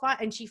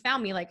she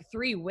found me like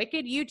 3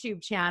 wicked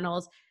YouTube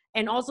channels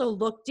and also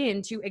looked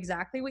into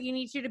exactly what you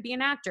need to do to be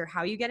an actor,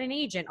 how you get an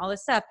agent, all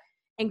this stuff,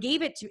 and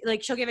gave it to,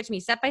 like, she'll give it to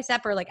me step by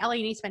step, or like, Ella,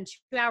 you need to spend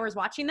 2 hours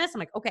watching this. I'm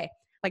like, okay.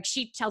 Like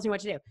she tells me what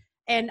to do.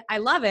 And I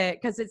love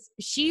it because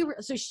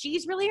so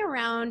she's really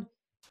around,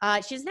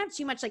 she doesn't have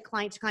too much like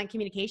client to client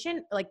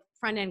communication, like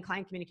front end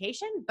client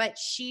communication, but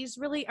she's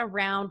really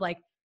around like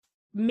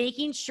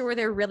making sure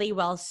they're really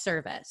well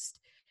serviced.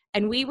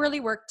 And we really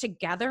work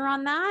together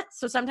on that.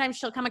 So sometimes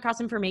she'll come across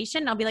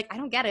information and I'll be like, I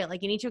don't get it.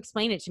 Like, you need to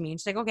explain it to me. And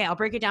she's like, okay, I'll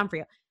break it down for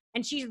you.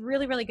 And she's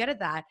really, really good at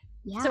that.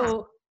 Yeah.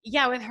 So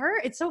yeah, with her,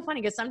 it's so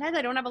funny because sometimes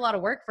I don't have a lot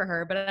of work for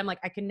her, but I'm like,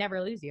 I can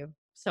never lose you.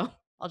 So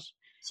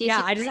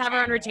I just have her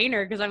on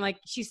retainer because I'm like,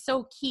 she's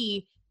so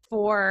key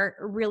for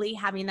really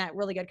having that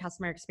really good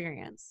customer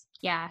experience.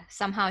 Yeah.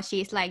 Somehow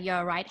she's like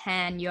your right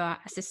hand, your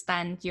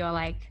assistant, your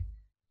like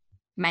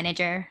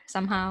manager,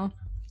 somehow,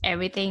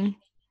 everything.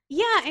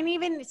 Yeah. And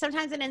even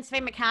sometimes in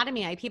InstaFame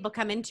Academy, people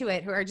come into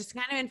it who are just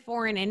kind of in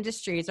foreign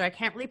industries, or I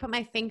can't really put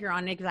my finger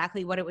on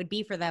exactly what it would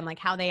be for them, like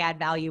how they add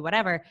value,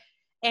 whatever.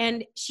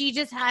 And she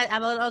just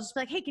I'll just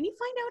be like, hey, can you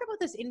find out about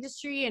this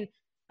industry? And,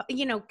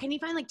 you know, can you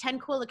find like 10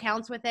 cool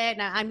accounts with it?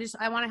 And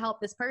I want to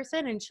help this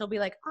person. And she'll be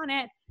like on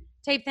it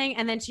type thing.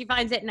 And then she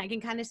finds it and I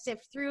can kind of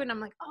sift through and I'm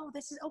like, oh,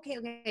 this is okay.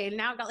 And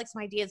now I've got like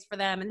some ideas for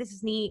them. And this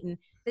is neat. And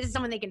this is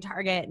someone they can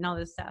target and all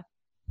this stuff.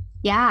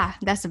 Yeah,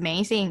 that's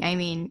amazing. I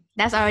mean,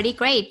 that's already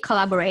great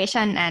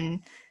collaboration. And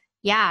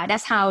yeah,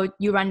 that's how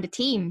you run the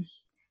team.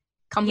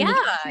 Yeah.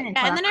 And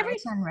then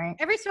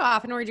every so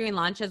often we're doing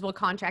launches, we'll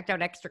contract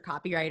out extra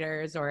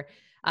copywriters or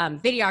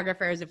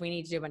videographers if we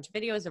need to do a bunch of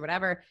videos or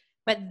whatever.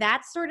 But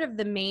that's sort of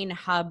the main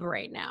hub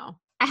right now.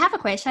 I have a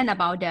question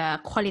about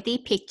the quality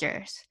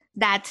pictures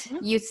that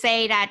you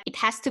say that it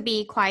has to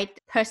be quite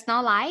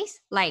personalized,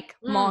 like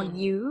more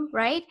you,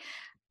 right?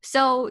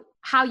 So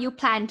how you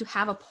plan to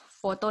have a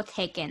photo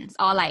taken,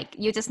 or like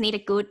you just need a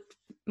good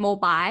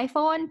mobile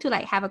phone to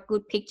like have a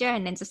good picture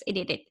and then just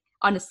edit it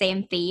on the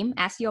same theme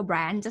as your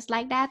brand, just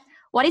like that?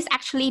 What is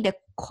actually the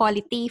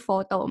quality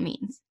photo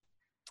means?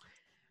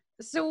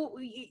 So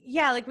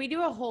yeah, like we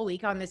do a whole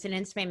week on this in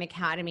InstaFame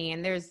Academy,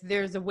 and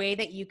there's a way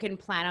that you can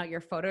plan out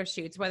your photo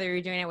shoots, whether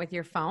you're doing it with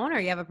your phone or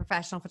you have a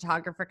professional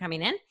photographer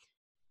coming in.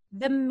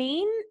 The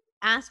main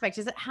aspect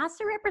is it has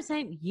to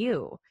represent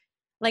you.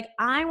 Like,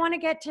 I want to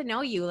get to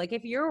know you. Like,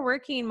 if you're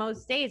working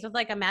most days with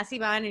like a messy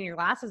bun and your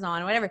glasses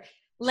on, whatever,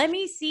 let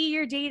me see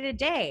your day to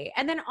day.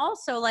 And then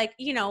also, like,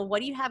 you know, what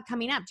do you have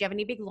coming up? Do you have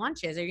any big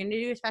launches? Are you going to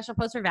do a special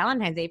post for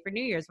Valentine's Day, for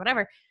New Year's,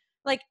 whatever?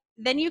 Like,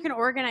 then you can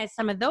organize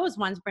some of those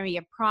ones, maybe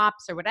a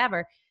props or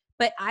whatever.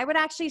 But I would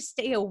actually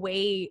stay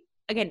away.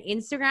 Again,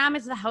 Instagram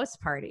is the house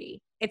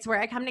party. It's where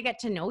I come to get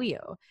to know you.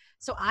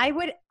 So I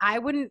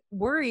wouldn't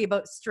worry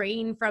about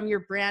straying from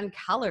your brand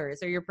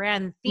colors or your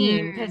brand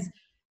theme, because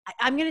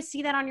I'm going to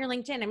see that on your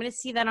LinkedIn. I'm going to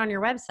see that on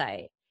your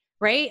website,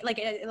 right? Like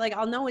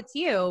I'll know it's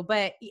you,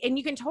 and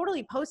you can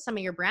totally post some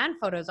of your brand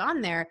photos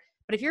on there.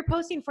 But if you're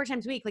posting 4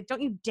 times a week, like,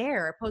 don't you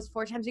dare post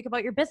 4 times a week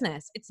about your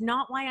business. It's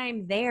not why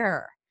I'm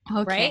there.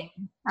 Okay. Right.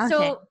 Okay.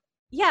 So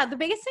Yeah, the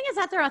biggest thing is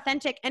that they're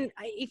authentic. And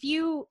if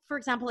you, for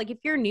example, like if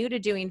you're new to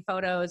doing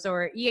photos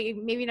or you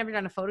maybe never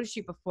done a photo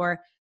shoot before,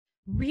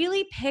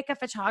 really pick a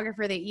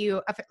photographer that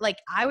you like.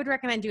 I would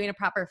recommend doing a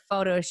proper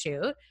photo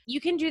shoot.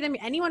 You can do them.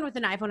 Anyone with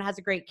an iPhone has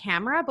a great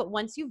camera, but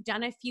once you've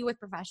done a few with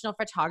professional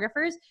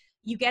photographers,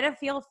 you get a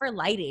feel for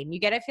lighting, you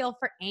get a feel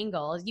for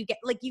angles, you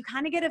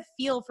kind of get a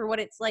feel for what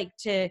it's like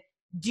to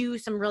do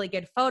some really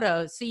good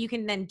photos, so you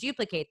can then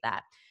duplicate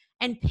that.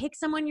 And pick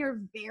someone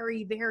you're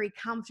very, very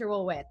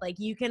comfortable with. Like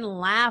you can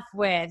laugh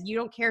with, you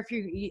don't care if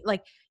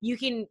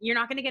you're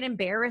not going to get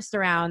embarrassed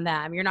around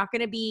them. You're not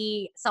going to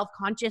be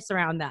self-conscious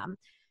around them,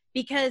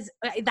 because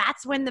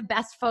that's when the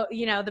best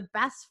the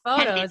best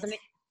photos. And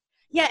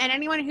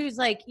anyone who's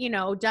like,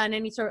 done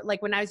any sort of,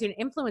 like when I was doing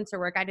influencer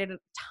work, I did a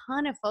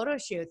ton of photo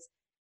shoots.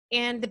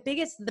 And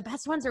the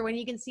best ones are when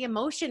you can see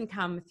emotion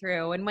come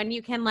through, and when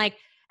you can and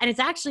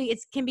it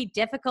can be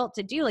difficult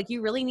to do. Like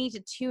you really need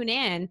to tune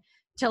in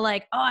to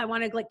I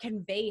want to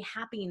convey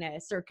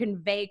happiness or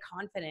convey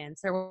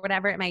confidence or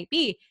whatever it might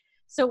be.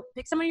 So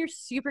pick someone you're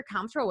super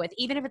comfortable with,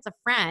 even if it's a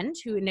friend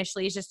who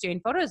initially is just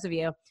doing photos of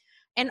you.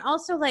 And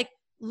also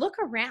look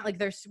around,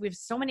 we have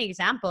so many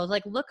examples,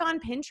 look on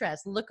Pinterest,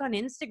 look on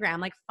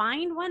Instagram,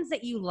 find ones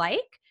that you like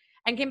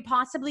and can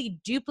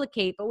possibly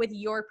duplicate, but with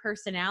your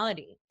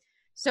personality.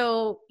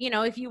 So,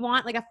 if you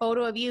want a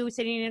photo of you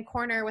sitting in a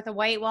corner with a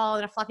white wall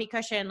and a fluffy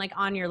cushion,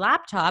 on your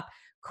laptop,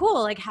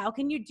 cool. How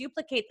can you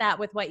duplicate that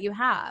with what you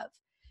have,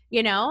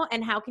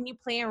 and how can you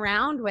play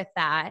around with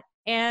that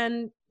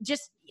and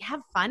just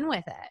have fun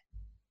with it?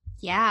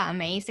 Yeah,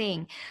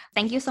 amazing.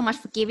 Thank you so much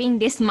for giving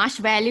this much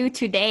value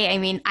today. I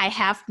mean, I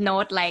have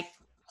note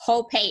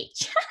whole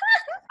page.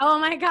 Oh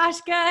my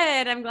gosh,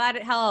 good. I'm glad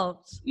it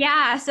helped.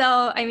 Yeah,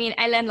 so I mean,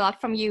 I learned a lot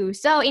from you.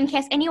 So in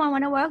case anyone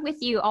want to work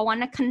with you or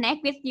want to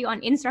connect with you on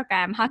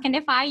Instagram, how can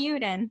they find you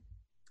then?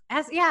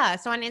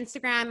 So on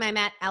Instagram, I'm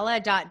at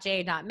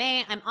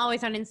ella.j.may. I'm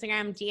always on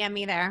Instagram. DM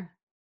me there.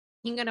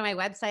 You can go to my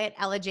website,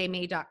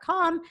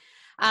 ellajmay.com.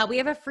 We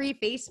have a free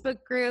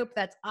Facebook group.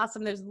 That's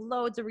awesome. There's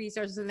loads of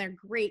resources in there.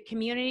 Great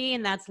community,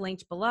 and that's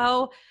linked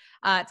below.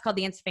 It's called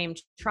the InstaFame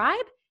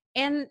Tribe.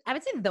 And I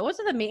would say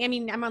those are the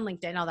main, I'm on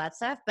LinkedIn and all that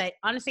stuff, but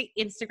honestly,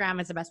 Instagram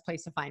is the best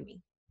place to find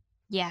me.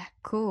 Yeah,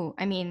 cool.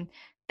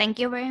 Thank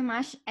you very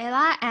much,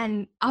 Ella,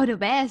 and all the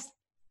best.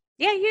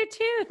 Yeah, you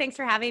too. Thanks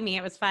for having me.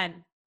 It was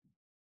fun.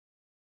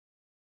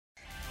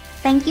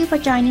 Thank you for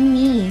joining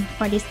me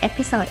for this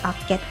episode of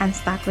Get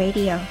Unstuck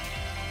Radio.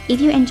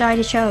 If you enjoy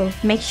the show,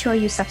 make sure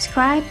you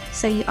subscribe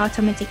so you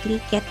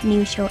automatically get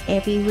new show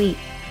every week.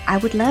 I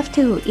would love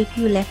to if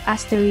you left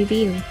us the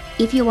review.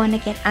 If you want to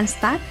get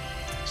unstuck,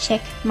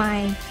 check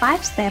my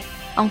 5-step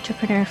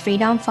entrepreneur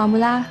freedom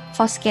formula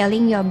for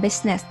scaling your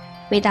business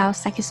without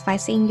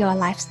sacrificing your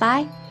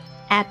lifestyle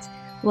at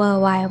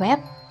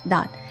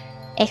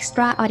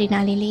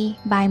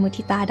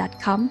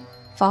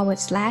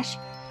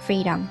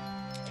worldwideweb.extraordinarylybymudita.com/freedom.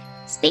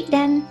 Speak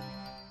then.